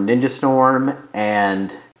Ranger from Ninja Storm,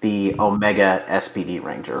 and the Omega SPD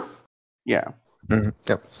Ranger. Yeah. Mm-hmm.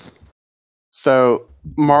 Yep. So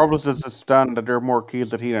Marvelous is just stunned that there are more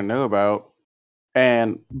keys that he didn't know about,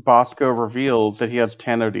 and Bosco reveals that he has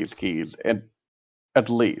 10 of these keys, at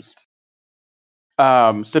least.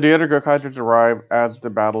 So the other Gokaijers arrive as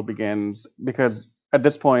the battle begins, because at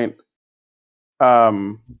this point,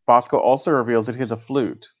 Bosco also reveals that he has a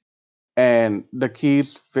flute, and the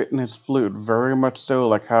keys fit in his flute very much so,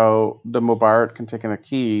 like how the Mobirat can take in a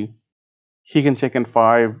key. He can take in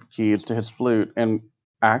 5 keys to his flute and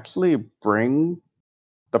actually bring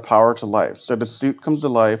the power to life. So the suit comes to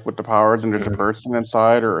life with the powers, and there's a person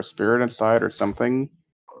inside, or a spirit inside, or something,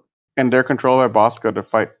 and they're controlled by Bosco to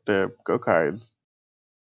fight the Gokais,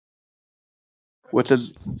 which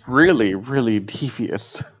is really, really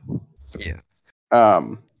devious. Yeah.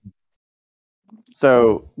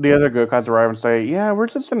 So the other Gokais arrive and say, "Yeah, we're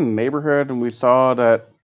just in a neighborhood, and we saw that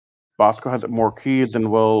Bosco has more keys,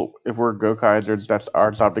 and well, if we're Gokaizers, that's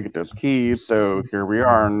our job to get those keys. So here we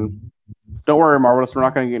are, and don't worry, Marvelous, we're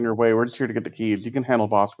not going to get in your way. We're just here to get the keys. You can handle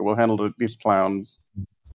Bosco. We'll handle these clowns."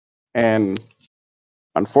 And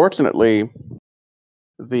unfortunately,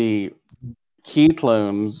 the key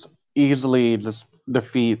clones easily just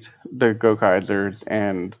defeat the Gokaizers,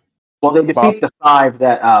 and Well, they defeat the 5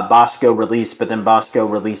 that Bosco released, but then Bosco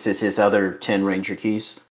releases his other 10 Ranger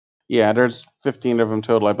keys. yeah, there's 15 of them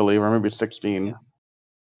total, I believe, or maybe 16.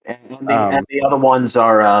 Yeah. And the other ones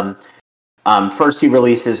are first he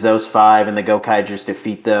releases those 5, and the Gokaijers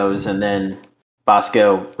defeat those, and then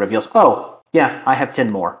Bosco reveals, "Oh, yeah, I have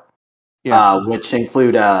 10 more." Yeah. Which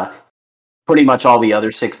include pretty much all the other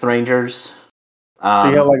 6th Rangers. So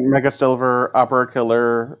you have like Mega Silver, Opera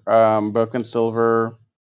Killer, Boken Silver,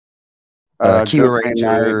 Kiva Ghost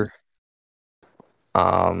Ranger.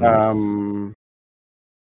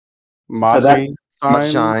 Knight, that-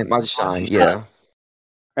 Maji Shine, yeah.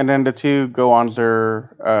 And then the 2 Goons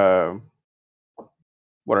are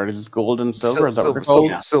what are these? Gold and silver? Is that what they're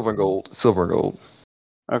called? Silver and gold.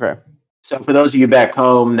 Okay. So for those of you back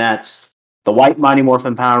home, that's the White Mighty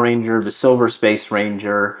Morphin Power Ranger, the Silver Space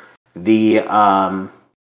Ranger, the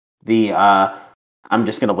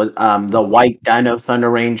White Dino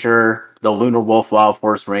Thunder Ranger, the Lunar Wolf Wild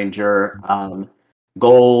Force Ranger,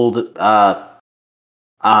 Gold,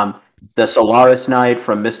 the Solaris Knight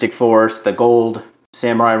from Mystic Force, the Gold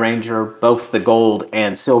Samurai Ranger, both the Gold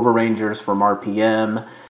and Silver Rangers from RPM,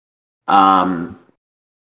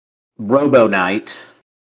 Robo Knight.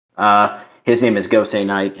 His name is Gosei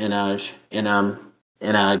Knight in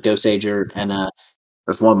Goseiger, and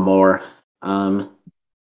there's one more.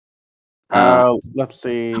 Let's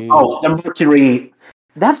see. Oh, the Mercury.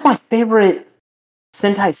 That's my favorite.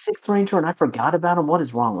 Sentai 6th Ranger, and I forgot about him. What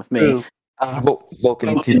is wrong with me? Who?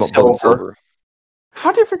 Vulcan Silver. Silver.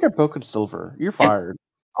 How do you forget Boken Silver? You're fired.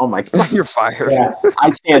 Oh my god. You're fired. Yeah, I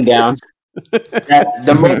stand down.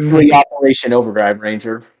 The Mercury Operation Overdrive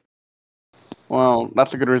Ranger. Well,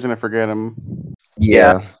 that's a good reason to forget him.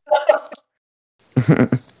 Yeah. Sorry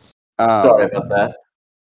about that.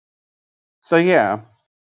 So yeah,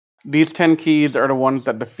 these 10 keys are the ones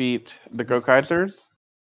that defeat the Gokaizers.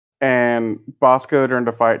 And Bosco during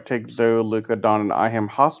the fight takes Zoe, Luca, Don, and Iham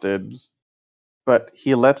hostage, but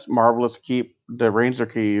he lets Marvelous keep the Ranger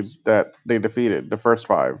keys that they defeated, the first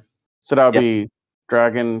 5. So that would be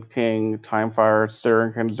Dragon, King, Timefire,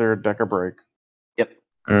 Siren Kinzer, Deca Break. Yep.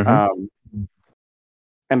 And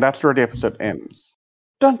that's where the episode ends.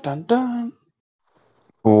 Dun dun dun.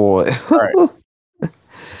 Boy. Alright.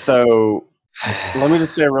 So let me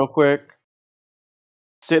just say real quick.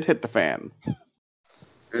 Sid hit the fan.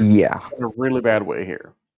 Yeah. In a really bad way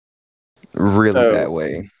here. Really bad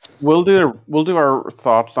way. We'll do our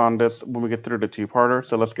thoughts on this when we get through the 2-parter.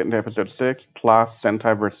 So let's get into episode 6, Class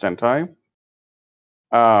Sentai vs. Sentai.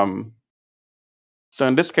 So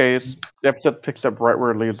in this case, the episode picks up right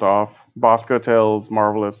where it leaves off. Bosco tells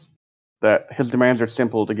Marvelous that his demands are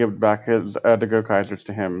simple to give back the Gokaizers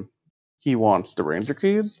to him. He wants the Ranger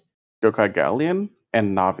Keys, Gokai Galleon,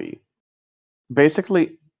 and Navi.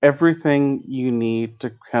 Basically, everything you need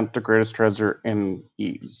to hunt the greatest treasure in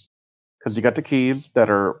ease. Because you got the keys that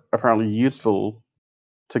are apparently useful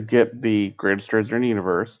to get the greatest treasure in the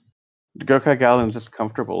universe. The Gokai Galleon is just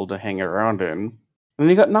comfortable to hang around in. And then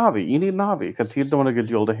you got Navi. You need Navi because he's the one who gives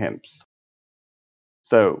you all the hints.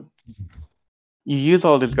 So you use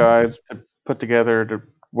all these guys to put together the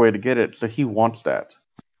way to get it. So he wants that.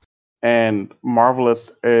 And Marvelous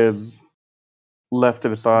is left to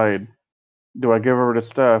decide, do I give over the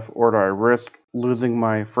stuff or do I risk losing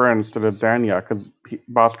my friends to the Zanya? Because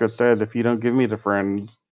Bosco said, if you don't give me the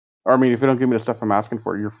friends, or I mean, if you don't give me the stuff I'm asking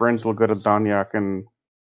for, your friends will go to Zanyak and,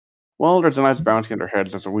 well, there's a nice bounty on their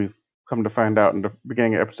heads, as we've come to find out in the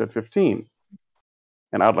beginning of episode 15.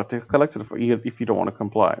 And I'd like to collect it if you don't want to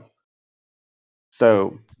comply.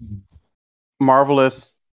 So,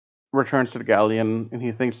 Marvelous returns to the Galleon, and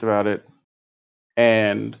he thinks about it,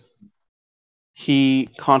 and he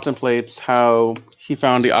contemplates how he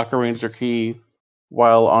found the Akka Ranger key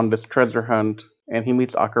while on this treasure hunt, and he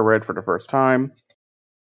meets Akka Red for the first time,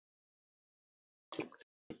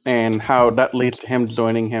 and how that leads to him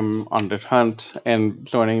joining him on the hunt and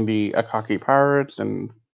joining the Akaki Pirates, and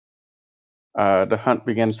the hunt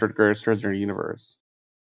begins for the greatest treasure in the universe.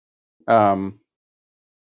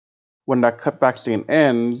 When that cutback scene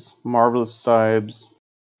ends, Marvelous decides,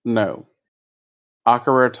 no.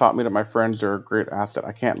 Akka Red taught me that my friends are a great asset.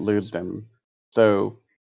 I can't lose them. So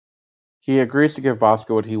he agrees to give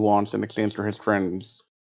Bosco what he wants in exchange for his friends.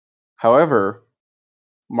 However,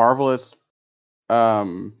 Marvelous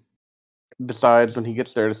decides when he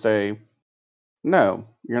gets there to say, no,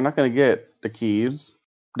 you're not going to get the keys,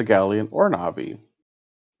 the Galleon, or Navi.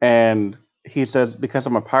 And he says, because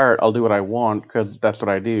I'm a pirate, I'll do what I want, because that's what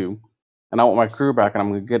I do. And I want my crew back, and I'm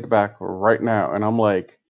going to get it back right now. And I'm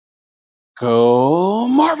like, go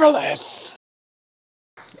Marvelous!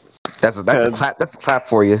 That's a clap. That's a clap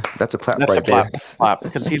for you. That's a clap right there. Clap,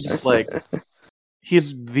 because he's just like,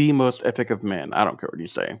 he's the most epic of men. I don't care what you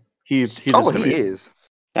say. He's he is.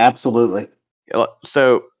 Absolutely.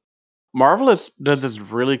 So Marvelous does this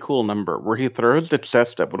really cool number where he throws the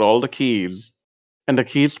chest up with all the keys, and the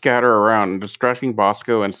keys scatter around, distracting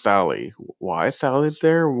Bosco and Sally. Why Sally's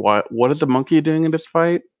there? What is the monkey doing in this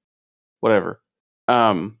fight? Whatever.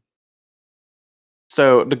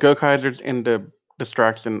 So the Gokaizers in the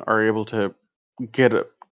distraction are able to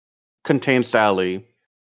contain Sally,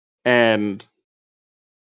 and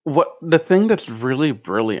the thing that's really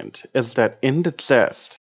brilliant is that in the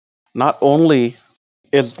chest, not only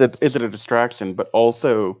is it a distraction, but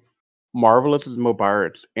also Marvelous's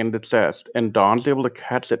Mobirit's in the chest, and Don's able to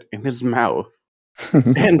catch it in his mouth,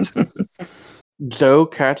 and Joe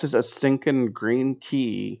catches a sinking green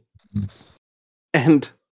key and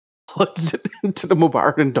plugs it into the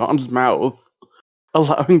Mobirit in Don's mouth,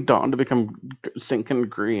 allowing Don to become sinking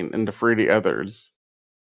green and to free the others.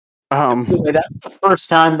 That's the first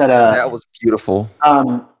time that that was beautiful.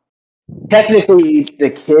 Technically, the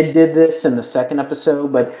kid did this in the second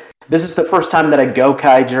episode, but this is the first time that a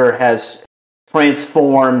Gokaiger has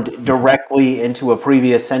transformed directly into a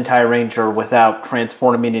previous Sentai Ranger without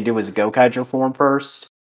transforming into his Gokaiger form first.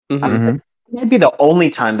 Mm-hmm. It might be the only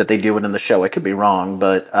time that they do it in the show. I could be wrong,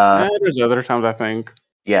 but there's other times, I think.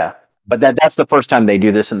 Yeah, but that's the first time they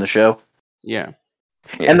do this in the show. Yeah.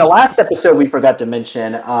 And the last episode we forgot to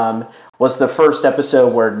mention, was the first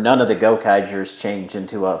episode where none of the Gokaigers changed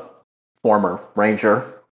into a former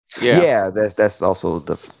ranger. Yeah, that's also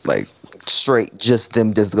the like straight just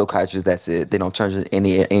them just Gokaigers. That's it. They don't turn into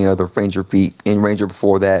any other ranger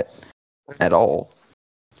before that at all.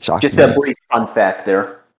 Shocking. Just a brief fun fact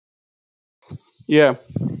there. Yeah.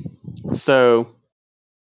 So,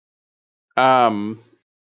 Dawn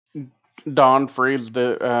frees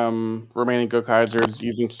the remaining Gokaigers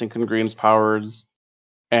using Sinkin Green's powers,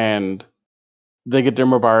 and they get their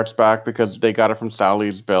Mobiles back because they got it from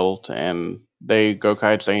Sally's belt, and they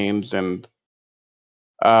Gokai Zanes, and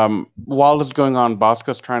while this is going on,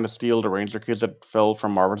 Bosco's trying to steal the Ranger keys that fell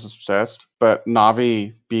from Marvin's Obsessed, but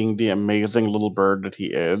Navi, being the amazing little bird that he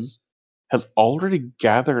is, has already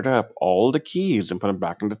gathered up all the keys and put them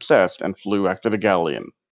back in the chest and flew back to the galleon.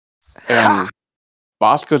 And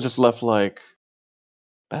Bosco just left like,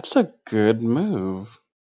 that's a good move.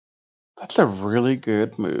 That's a really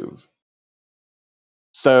good move.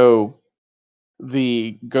 So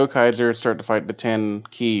the Gokaigers start to fight the 10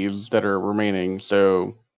 keys that are remaining.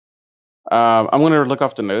 So I'm going to look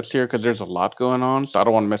off the notes here because there's a lot going on, so I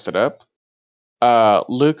don't want to mess it up.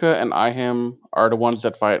 Luca and Ihim are the ones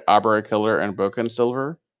that fight Abra Killer and Boca and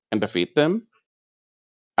Silver and defeat them.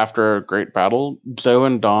 After a great battle, Zoe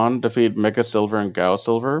and Dawn defeat Mega Silver and Gao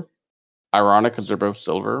Silver. Ironic because they're both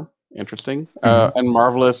silver. Interesting. And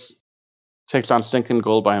Marvelous takes on Sinkin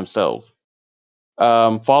Gold by himself.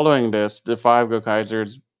 Following this, the 5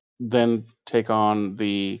 Gokaigers then take on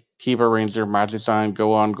the Kiba Ranger, Magisign,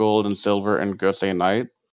 Go On Gold and Silver, and Gosei Knight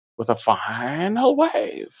with a final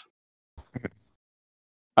wave.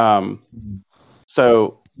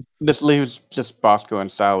 So this leaves just Bosco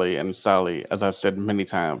and Sally Sally, as I've said many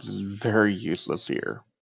times, is very useless here.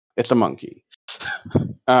 It's a monkey.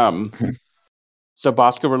 So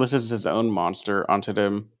Bosco releases his own monster onto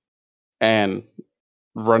them and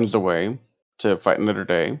runs away to fight another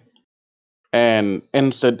day. And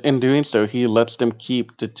instead, in doing so, he lets them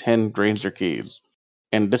keep the 10 Ranger keys.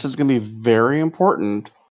 And this is going to be very important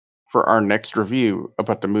for our next review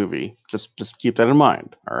about the movie. Just keep that in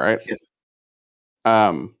mind, all right? Yeah.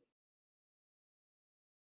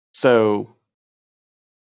 So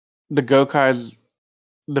the Gokais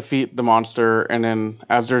defeat the monster, and then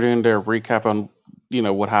as they're doing their recap on,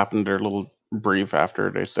 what happened, their little brief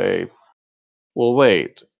after, they say, well,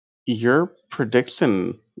 wait, your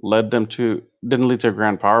prediction didn't lead to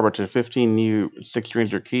grand power, but to 15 new 6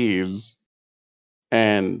 Ranger keys,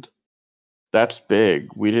 and that's big.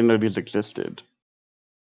 We didn't know these existed.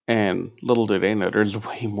 And little did they know, there's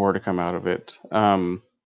way more to come out of it.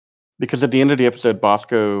 Because at the end of the episode,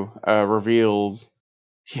 Bosco reveals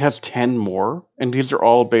he has 10 more, and these are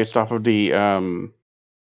all based off of the,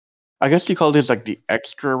 I guess you call these like the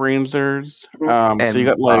extra Rangers. And so you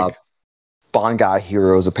got like Bangai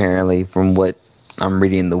heroes, apparently, from what I'm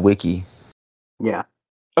reading in the wiki. Yeah.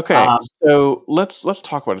 Okay, so let's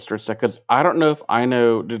talk about this for a sec, because I don't know if I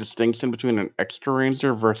know the distinction between an extra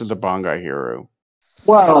Ranger versus a Bangai hero.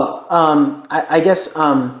 Well, I guess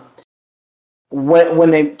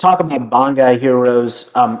when they talk about Bangai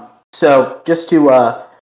heroes, so just to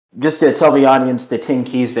tell the audience the 10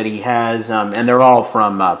 keys that he has, and they're all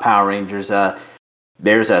from Power Rangers.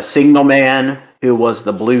 There's a Signal Man, who was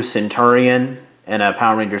the Blue Centurion in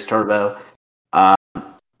Power Rangers Turbo.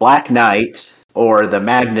 Black Knight, or the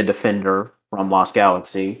Magna Defender from Lost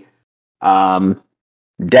Galaxy. Deca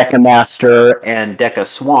Master and Deca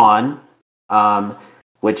Swan,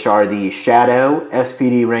 which are the Shadow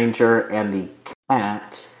SPD Ranger and the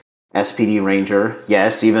Cat SPD Ranger.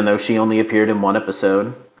 Yes, even though she only appeared in one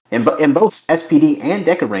episode. In both SPD and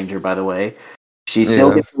Deca Ranger, by the way. She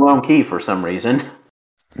still gets her own key for some reason.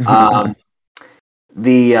 The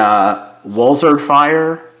Wolzard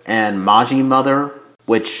Fire and Maji Mother,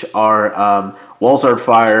 which are Wolzard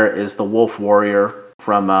Fire is the Wolf Warrior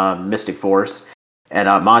from Mystic Force, and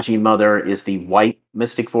Maji Mother is the White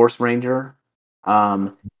Mystic Force Ranger.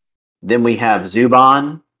 Then we have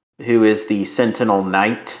Zuban, who is the Sentinel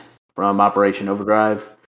Knight from Operation Overdrive.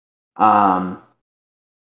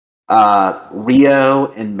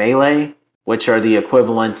 Rio and Melee, which are the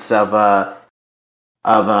equivalents of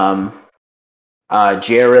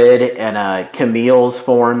Jared and Camille's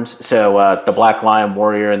forms. So the Black Lion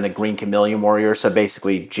Warrior and the Green Chameleon Warrior. So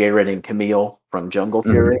basically Jared and Camille from Jungle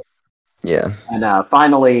Fury. Yeah. And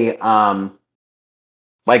finally,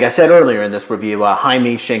 like I said earlier in this review,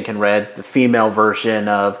 Jaime Shinken Red, the female version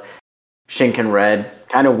of Shinken Red.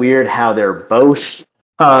 Kind of weird how they're both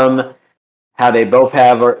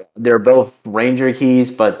they're both Ranger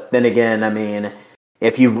keys, but then again, I mean,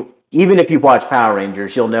 if you watch Power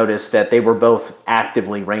Rangers, you'll notice that they were both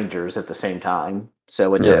actively Rangers at the same time.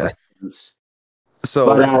 So it So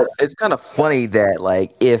But it's kind of funny that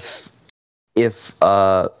like if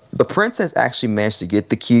the princess actually managed to get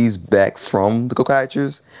the keys back from the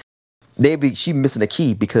Gokaigers, she missing a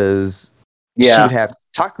key because she would have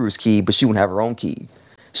Takuru's key, but she wouldn't have her own key.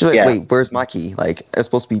 She's like, wait, where's my key? Like, there's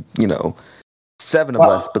supposed to be, 7 of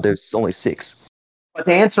us, but there's only 6. But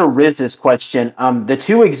to answer Riz's question, the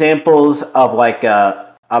two examples of like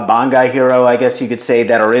a Bangai hero, I guess you could say,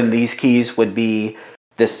 that are in these keys would be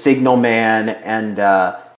the Signal Man and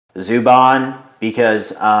Zuban,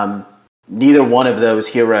 because neither one of those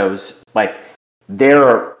heroes, like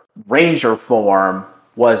their ranger form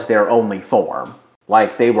was their only form.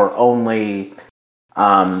 Like they were only,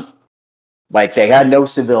 like they had no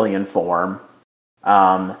civilian form.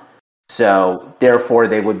 So therefore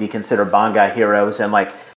they would be considered Bangai heroes, and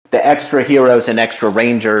like the extra heroes and extra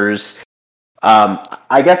rangers.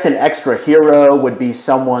 I guess an extra hero would be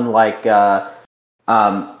someone like the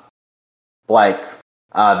Black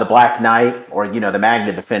Knight, or the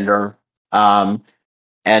Magna Defender, and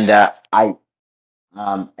I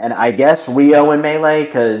guess Rio and Melee,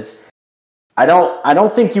 because I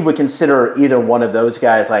don't think you would consider either one of those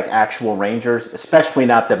guys like actual rangers, especially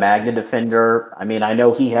not the Magna Defender. I mean, I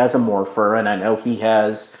know he has a morpher and I know he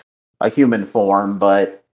has a human form,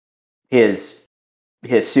 but his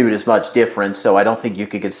suit is much different, so I don't think you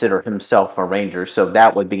could consider himself a ranger. So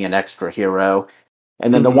that would be an extra hero.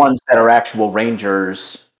 And then the ones that are actual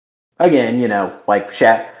rangers, again, like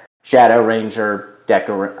Shadow Ranger,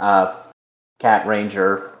 Cat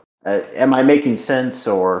Ranger. Am I making sense,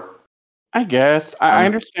 or? I guess. I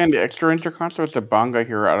understand the extra ranger concept. It's a Bangai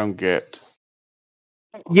hero I don't get.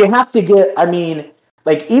 You have to get, I mean,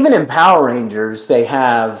 like even in Power Rangers, they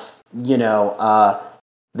have, they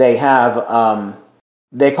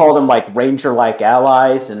call them like Ranger-like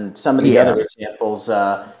allies, and some of the other examples,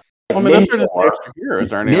 I mean, those are just extra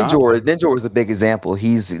heroes, aren't they? Ninjor is a big example.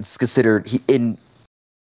 It's considered in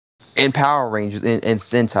Power Rangers in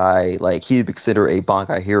Sentai, like he'd be considered a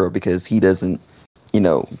Bankai hero because he doesn't,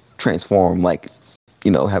 transform like,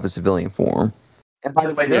 have a civilian form. And by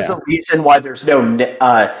the way, there's a reason why there's no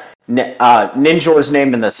Ninjor's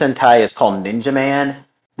name in the Sentai is called Ninja Man.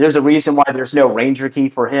 There's a reason why there's no Ranger key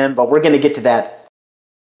for him, but we're going to get to that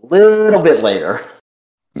a little bit later.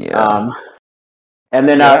 Yeah. And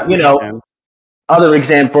then, other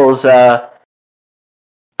examples. I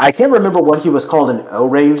can't remember what he was called in O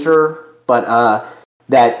Ranger, but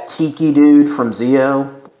that Tiki dude from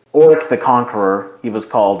Zeo, Oric the Conqueror, he was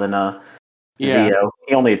called in Zeo.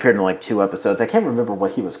 He only appeared in like 2 episodes. I can't remember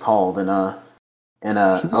what he was called in O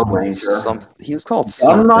Ranger. He was called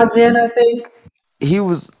something. Gunmajin, I think. He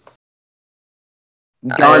was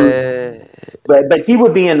but he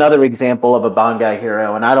would be another example of a Bangai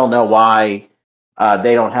hero, and I don't know why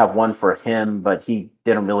they don't have one for him, but he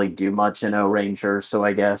didn't really do much in O Ranger, so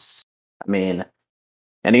I guess,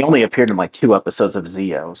 and he only appeared in like 2 episodes of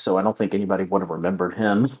Zeo, so I don't think anybody would have remembered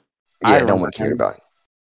him. Yeah, no one cared about him.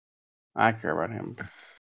 I care about him.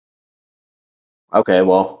 Okay,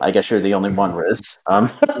 well, I guess you're the only one, Riz.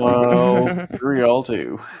 Well, real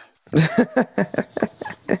too.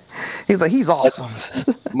 He's like, he's awesome.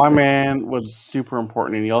 My man was super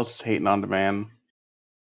important, and y'all just hating on the man.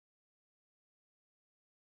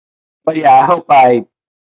 But yeah, I hope I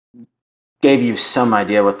gave you some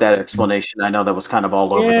idea with that explanation. I know that was kind of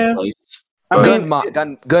all over the place.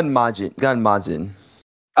 Gunmajin.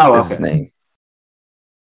 Oh, is his name.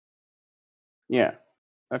 Yeah.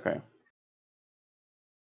 Okay.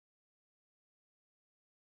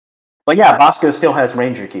 But yeah, Bosco still has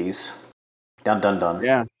Ranger keys. Dun dun dun.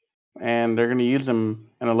 Yeah, and they're going to use them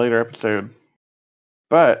in a later episode.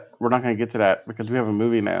 But we're not going to get to that because we have a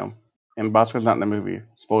movie now, and Bosco's not in the movie.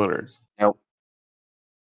 Spoilers. Nope.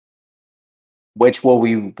 Which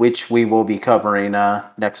we will be covering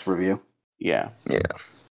next review. Yeah.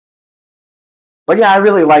 But yeah, I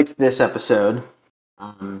really liked this episode.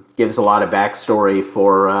 Gives a lot of backstory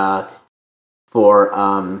for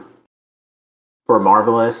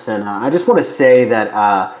Marvelous, and I just want to say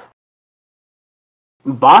that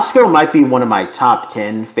Bosco might be one of my top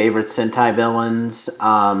 10 favorite Sentai villains.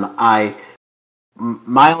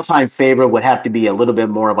 My all-time favorite would have to be a little bit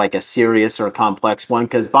more of like a serious or a complex one,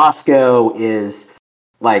 because Bosco is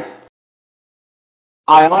like,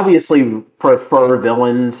 I obviously prefer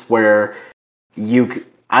villains where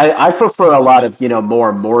I prefer a lot of,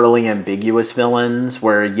 more morally ambiguous villains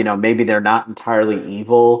where, maybe they're not entirely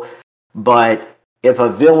evil, but if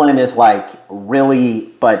a villain is like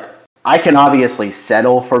really, but I can obviously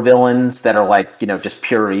settle for villains that are like, just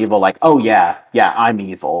pure evil, like, oh yeah, I'm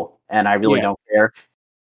evil, and I really don't care.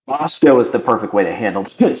 Bosco is the perfect way to handle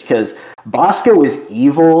this, because Bosco is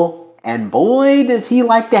evil and boy, does he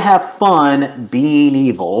like to have fun being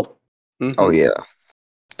evil. Mhm. Oh yeah,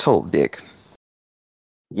 total dick.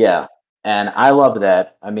 Yeah, and I love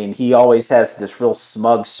that. I mean, he always has this real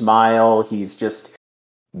smug smile. He's just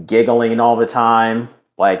giggling all the time.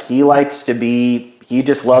 Like he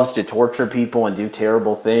just loves to torture people and do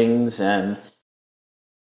terrible things. And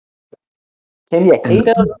can you hate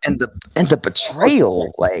him? And the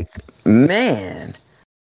betrayal, like, man,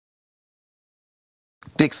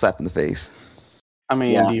 big slap in the face. I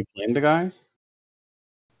mean, Yeah. do you blame the guy?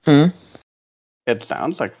 Hmm? It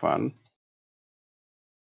sounds like fun.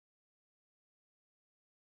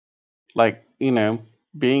 Like,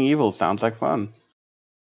 being evil sounds like fun.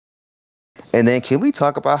 And then can we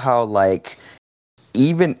talk about how, like,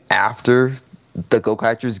 even after the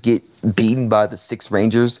Gokaigers get beaten by the Six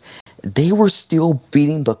Rangers, they were still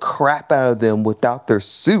beating the crap out of them without their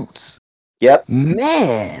suits. Yep.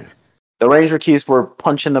 Man, The Ranger Keys were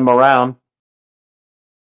punching them around.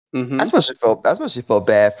 Mm-hmm. I especially felt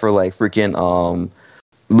bad for like freaking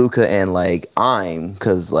Luca and like I'm,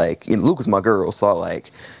 because like Luca's my girl, so like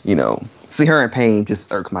see her in pain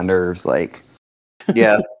just irks my nerves. Like,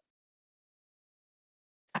 Yeah.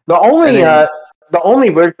 The and then only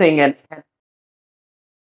weird thing, and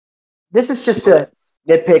this is just a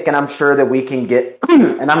nitpick, and I'm sure that we can get,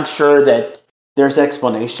 and I'm sure that there's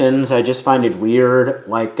explanations. I just find it weird,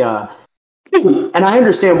 like, and I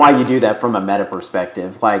understand why you do that from a meta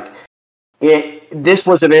perspective. Like, this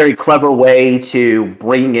was a very clever way to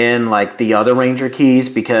bring in like the other Ranger Keys,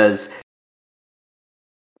 because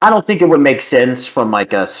I don't think it would make sense from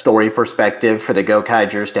like a story perspective for the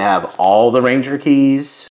Gokaigers to have all the Ranger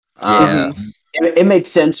Keys. yeah, It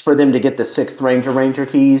makes sense for them to get the sixth Ranger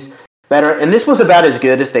Keys better, and this was about as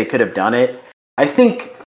good as they could have done it. I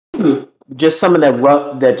think just some of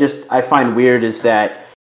that just I find weird is that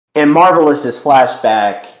in Marvelous's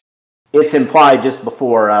flashback, it's implied just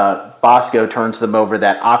before Bosco turns them over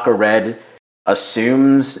that Aqua Red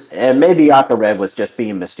assumes, and maybe Aqua Red was just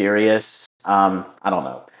being mysterious. I don't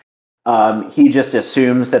know. He just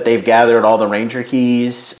assumes that they've gathered all the Ranger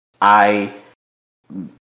Keys. I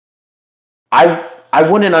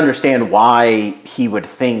wouldn't understand why he would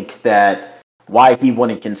think that, why he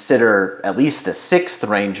wouldn't consider at least the sixth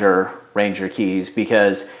Ranger Keys,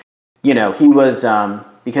 because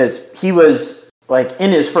because he was like in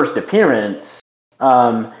his first appearance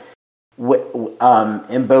in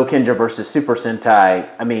Bokenja versus Super Sentai.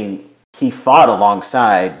 I mean, he fought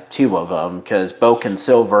alongside two of them because Boken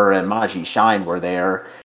Silver and Maji Shine were there.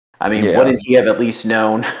 I mean, Yeah. wouldn't he have at least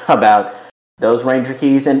known about those Ranger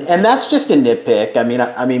Keys? And that's just a nitpick.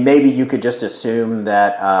 I mean, maybe you could just assume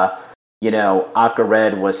that Aqua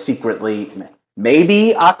Red was secretly,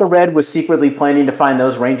 planning to find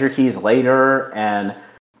those Ranger Keys later, and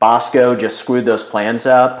Bosco just screwed those plans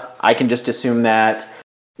up. I can just assume that.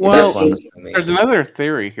 Well, That's funny. there's another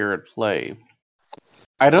theory here at play.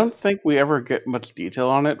 I don't think we ever get much detail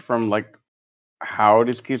on it from like how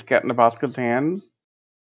these keys get into Bosco's hands,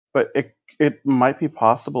 but it might be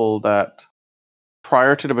possible that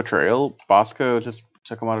prior to the betrayal, Bosco just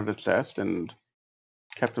took them out of his chest and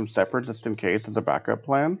kept them separate just in case as a backup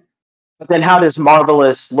plan. But then how does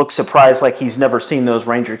Marvelous look surprised like he's never seen those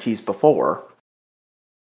Ranger Keys before?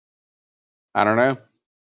 I don't know.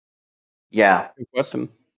 Yeah. Good question.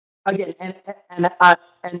 Again, and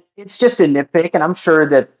it's just a nitpick, and I'm sure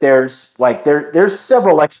that there's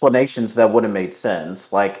several explanations that would have made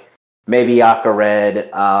sense. Like maybe Aqua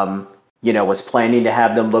Red, was planning to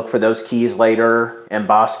have them look for those keys later, and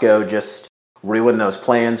Bosco just ruined those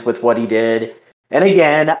plans with what he did. And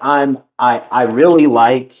again, I really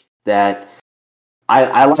like that.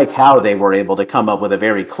 I like how they were able to come up with a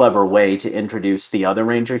very clever way to introduce the other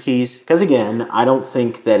Ranger Keys. Because again, I don't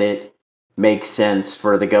think that it makes sense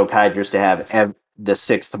for the Gokaigers to have the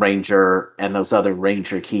sixth Ranger and those other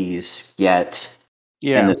Ranger Keys yet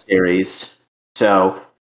in the series. So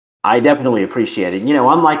I definitely appreciate it.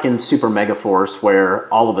 Unlike in Super Mega Force, where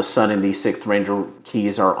all of a sudden these sixth Ranger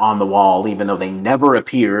Keys are on the wall, even though they never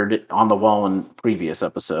appeared on the wall in previous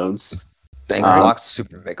episodes. Thanks a lot,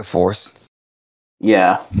 Super Mega Force.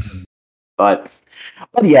 Yeah, but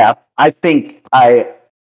yeah, I think I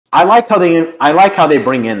like how they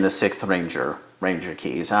bring in the sixth Ranger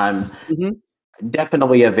Keys. I'm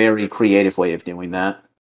definitely a very creative way of doing that.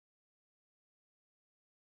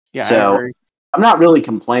 Yeah, I So agree. I'm not really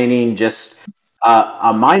complaining, just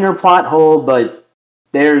a minor plot hole, but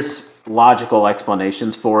there's logical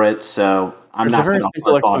explanations for it. So I'm There's not a very going to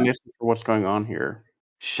simple harp on it. explanation for what's going on here.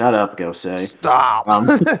 Shut up, Gosei. Stop.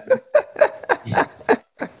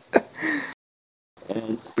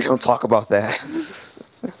 And We don't talk about that.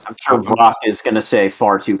 I'm sure Brock is going to say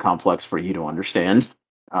far too complex for you to understand.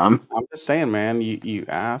 I'm just saying, man. You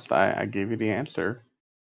asked, I gave you the answer.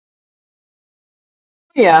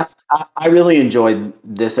 Yeah, I really enjoyed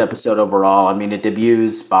this episode overall. I mean, it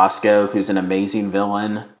debuts Bosco, who's an amazing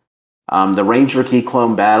villain. The Ranger Key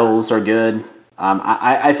clone battles are good.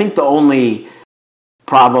 I think the only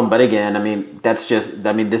problem, but again, I mean, this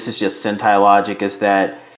is just Sentai logic, is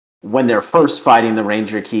that when they're first fighting the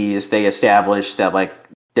Ranger Keys, they establish that, like,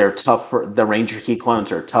 they're tougher, the Ranger Key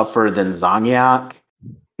clones are tougher than Zangyak,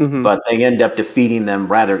 Mm-hmm. but they end up defeating them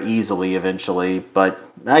rather easily eventually. But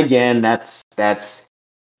again, that's just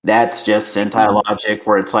Sentai logic,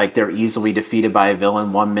 where it's like they're easily defeated by a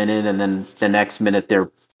villain 1 minute, and then the next minute they're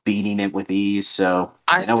beating it with ease. So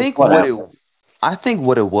I that was think whatever. I think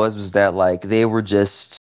what it was that like they were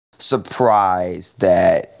just surprised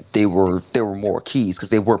that there were more keys because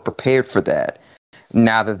they weren't prepared for that.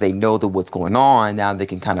 Now that they know what's going on, now they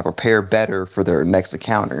can kind of prepare better for their next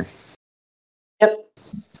encounter. Yep.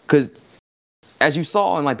 Because as you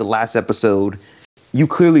saw in like the last episode, you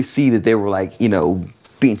clearly see that they were like,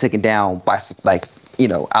 being taken down by like,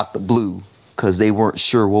 out the blue because they weren't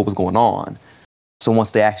sure what was going on. So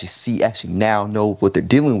once they actually now know what they're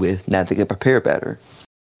dealing with, now they can prepare better.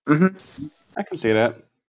 Mm-hmm. I can see that.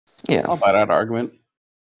 Yeah. I'll buy that argument.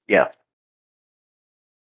 Yeah.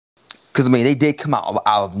 Because, I mean, they did come out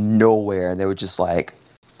of nowhere and they were just like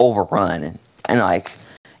overrun and like,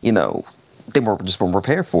 they weren't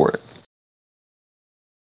prepared for it.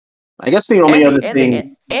 I guess the only other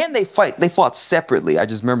thing. They fought separately. I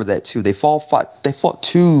just remember that too. They fought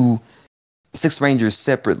two Six Rangers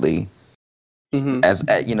separately.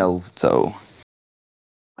 Mm-hmm. So.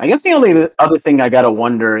 I guess the only other thing I gotta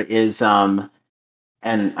wonder is, and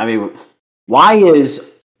I mean, why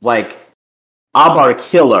is, like, Abar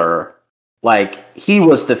Killer, like, he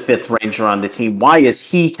was the 5th Ranger on the team. Why is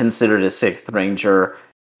he considered a 6th Ranger?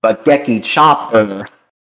 But Geki Chopper,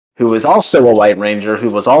 who is also a White Ranger, who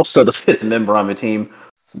was also the 5th member on the team,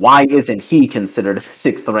 why isn't he considered a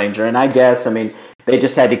 6th Ranger? And I guess, I mean, they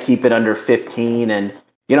just had to keep it under 15. And,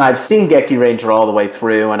 I've seen Geki Ranger all the way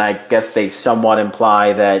through, and I guess they somewhat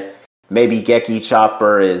imply that maybe Geki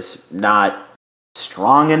Chopper is not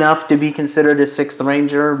strong enough to be considered a 6th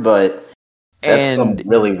Ranger, but that's some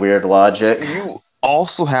really weird logic. You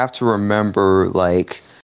also have to remember, like,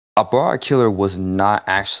 Abar Killer was not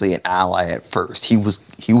actually an ally at first. He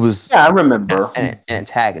was. Yeah, I remember. An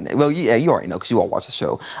antagonist. Well, yeah, you already know because you all watch the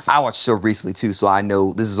show. I watched the show recently too, so I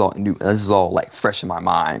know this is all new. This is all like fresh in my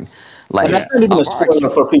mind. Like, and that's not even a spoiler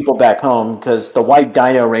for people back home, because the White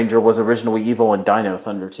Dino Ranger was originally evil in Dino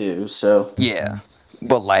Thunder too. So yeah,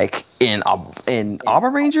 but like in Arbor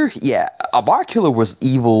Ranger, yeah, Abar Killer was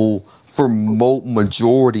evil for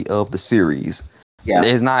majority of the series. yeah,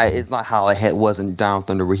 It's not how it was in Down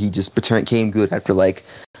Thunder where he just came good after like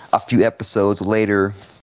a few episodes later.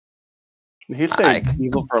 He stayed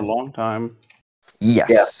evil for a long time.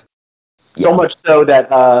 Yes. Yeah. So much so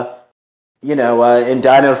that in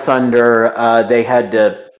Dino Thunder, they had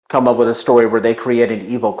to come up with a story where they created an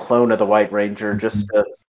evil clone of the White Ranger just to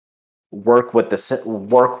work with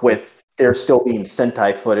there still being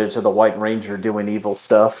Sentai footage of the White Ranger doing evil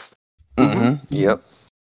stuff. Mm-hmm. Yep.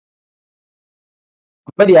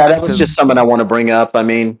 But yeah, that was just something I want to bring up. I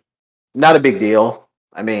mean, not a big deal.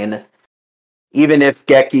 I mean, even if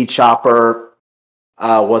Geki Chopper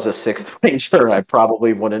was a 6th Ranger, I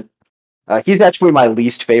probably wouldn't. He's actually my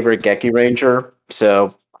least favorite Geki Ranger,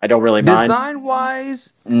 so I don't really mind.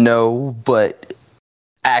 Design-wise, no, but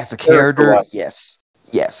as a character, yes.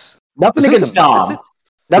 Nothing against Dom.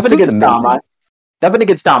 Nothing against Dom. Nothing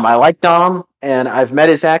against Dom. I like Dom, and I've met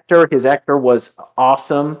his actor. His actor was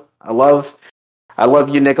awesome. I love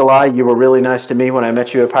you, Nikolai. You were really nice to me when I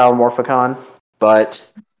met you at Power Morphicon, but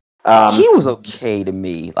he was okay to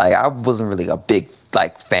me. Like, I wasn't really a big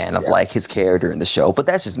fan of like his character in the show, but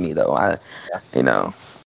that's just me though.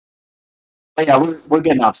 But yeah, we're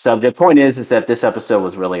getting off subject. Point is that this episode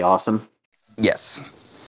was really awesome.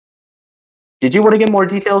 Yes. Did you want to get more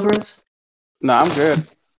details, Riz? No, I'm good.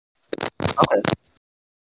 Okay.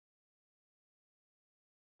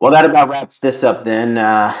 Well, that about wraps this up then.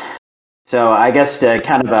 So I guess to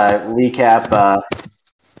kind of recap, the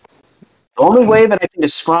only way that I can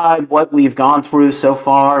describe what we've gone through so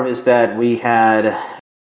far is that we had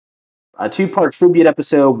a 2-part tribute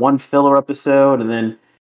episode, 1 filler episode, and then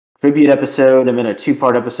tribute episode, and then a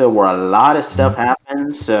 2-part episode where a lot of stuff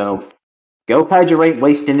happened. So Gokaiger ain't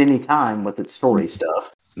wasting any time with its story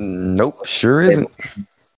stuff. Nope, sure isn't.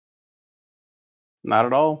 Not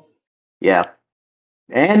at all. Yeah.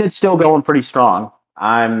 And it's still going pretty strong.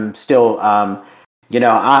 I'm still,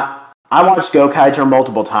 I watched Gokaiger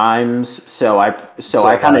multiple times, so I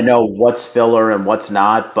kind of know what's filler and what's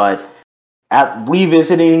not. But at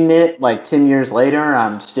revisiting it like 10 years later,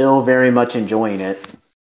 I'm still very much enjoying it.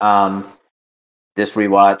 This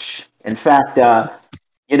rewatch. In fact, I'll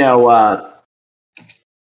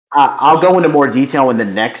go into more detail in the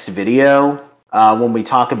next video when we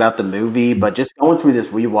talk about the movie. But just going through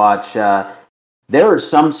this rewatch, there is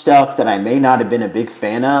some stuff that I may not have been a big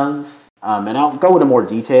fan of. And I'll go into more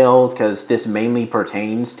detail because this mainly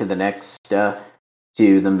pertains to the next to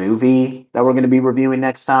the movie that we're going to be reviewing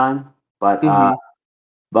next time.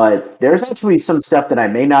 But there's actually some stuff that I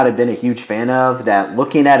may not have been a huge fan of that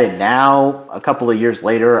looking at it now, a couple of years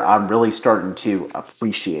later, I'm really starting to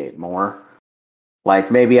appreciate more.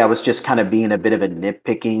 Like maybe I was just kind of being a bit of a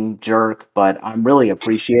nitpicking jerk, but I'm really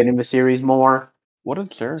appreciating the series more. What a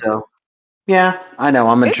jerk. So, yeah, I know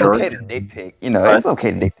I'm a jerk. It's okay to nitpick. It's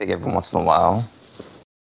okay to nitpick every once in a while.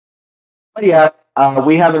 But yeah,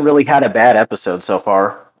 we haven't really had a bad episode so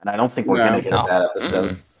far, and I don't think we're going to get a bad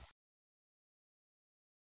episode.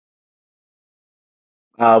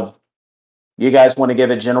 You guys want to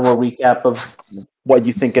give a general recap of what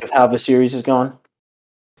you think of how the series is going?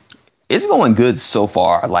 It's going good so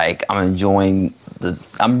far. Like I'm enjoying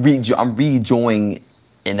I'm re-enjoying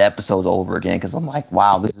an episode over again because I'm like,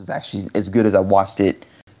 wow, this is actually as good as I watched it.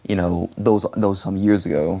 Those some years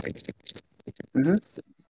ago. Mm-hmm.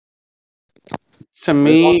 To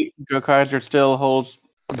me, Gokaiger still holds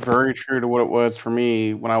very true to what it was for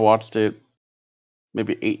me when I watched it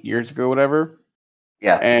maybe 8 years ago, whatever.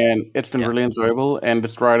 Yeah. And it's been really enjoyable, and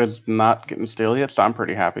this ride is not getting stale yet, so I'm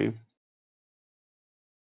pretty happy.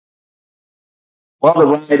 Well, the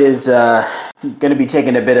ride is going to be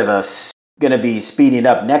taking a bit of going to be speeding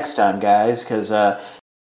up next time, guys, because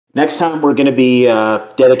next time we're going to be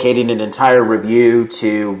dedicating an entire review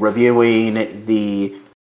to reviewing the.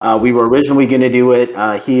 We were originally going to do it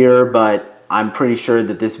here, but I'm pretty sure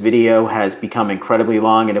that this video has become incredibly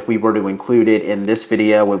long, and if we were to include it in this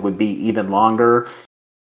video, it would be even longer.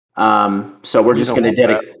 So we're just going to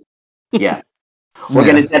dedicate. Yeah. We're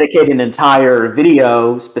going to dedicate an entire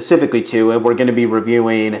video specifically to it. We're going to be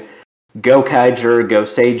reviewing Gokaiger,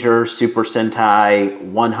 Gokaiger, Super Sentai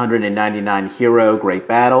 199 Hero Great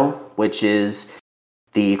Battle, which is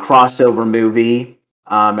the crossover movie,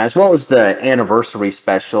 as well as the anniversary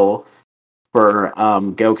special for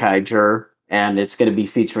Gokaiger. And it's going to be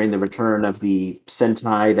featuring the return of the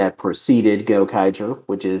Sentai that preceded Gokaiger,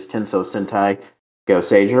 which is Tensou Sentai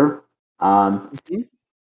Gokaiger.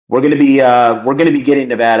 We're gonna be getting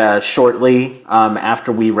to that shortly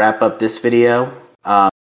after we wrap up this video.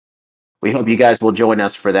 We hope you guys will join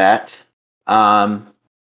us for that. Couple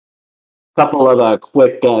of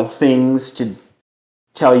quick things to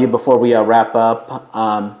tell you before we wrap up.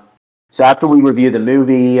 So after we review the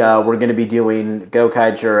movie, we're going to be doing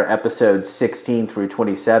Gokaiger episodes 16 through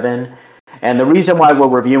 27. And the reason why we're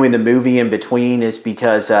reviewing the movie in between is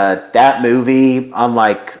because that movie,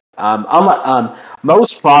 unlike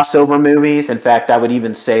most crossover movies, in fact, I would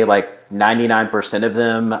even say like 99% of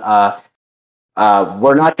them,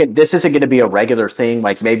 we're not going. This isn't going to be a regular thing.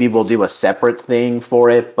 Like maybe we'll do a separate thing for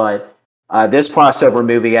it, but this crossover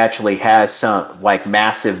movie actually has some like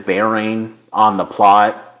massive bearing on the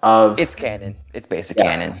plot of. It's canon. It's basic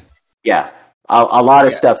canon. Yeah, a lot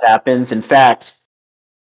of stuff happens. In fact,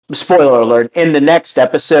 spoiler alert: in the next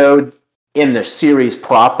episode in the series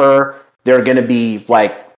proper, they're going to be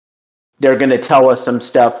like. They're going to tell us some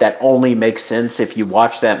stuff that only makes sense if you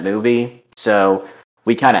watch that movie. So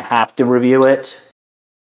we kind of have to review it.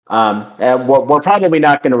 And we're probably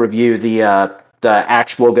not going to review the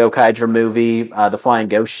actual Gokaiger movie, the Flying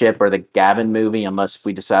Ghost Ship, or the Gavin movie, unless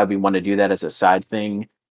we decide we want to do that as a side thing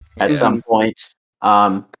at some point.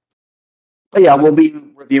 But yeah, we'll be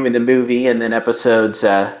reviewing the movie, and then episodes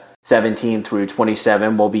 17 through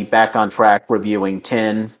 27, we'll be back on track reviewing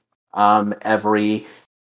 10 every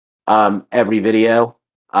video.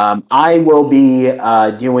 I will be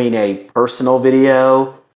doing a personal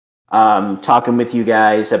video talking with you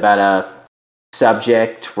guys about a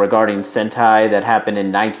subject regarding Sentai that happened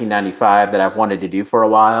in 1995 that I've wanted to do for a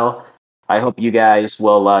while. I hope you guys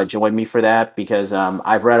will join me for that because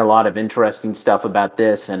I've read a lot of interesting stuff about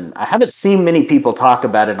this and I haven't seen many people talk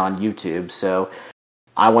about it on YouTube, so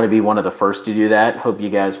I want to be one of the first to do that. Hope you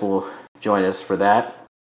guys will join us for that.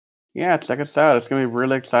 Yeah, check us out. It's going to be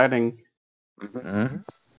really exciting. Mm-hmm.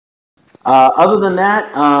 Other than that,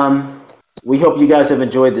 we hope you guys have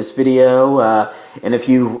enjoyed this video. And if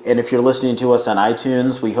you're listening to us on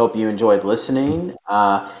iTunes, we hope you enjoyed listening.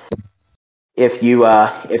 If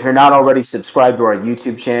you're not already subscribed to our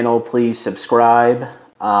YouTube channel, please subscribe.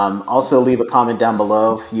 Also, leave a comment down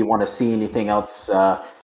below if you want to see anything else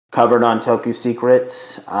covered on Toku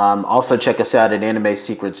Secrets. Also, check us out at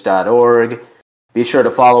animesecrets.org. Be sure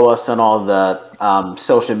to follow us on all the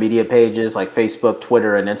social media pages like Facebook,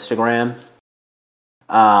 Twitter, and Instagram.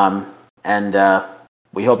 And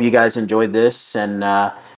we hope you guys enjoyed this,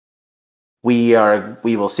 and we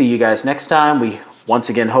will see you guys next time. We once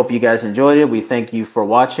again hope you guys enjoyed it. We thank you for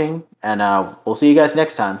watching, and we'll see you guys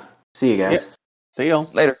next time. See you guys. See y'all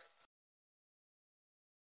Later.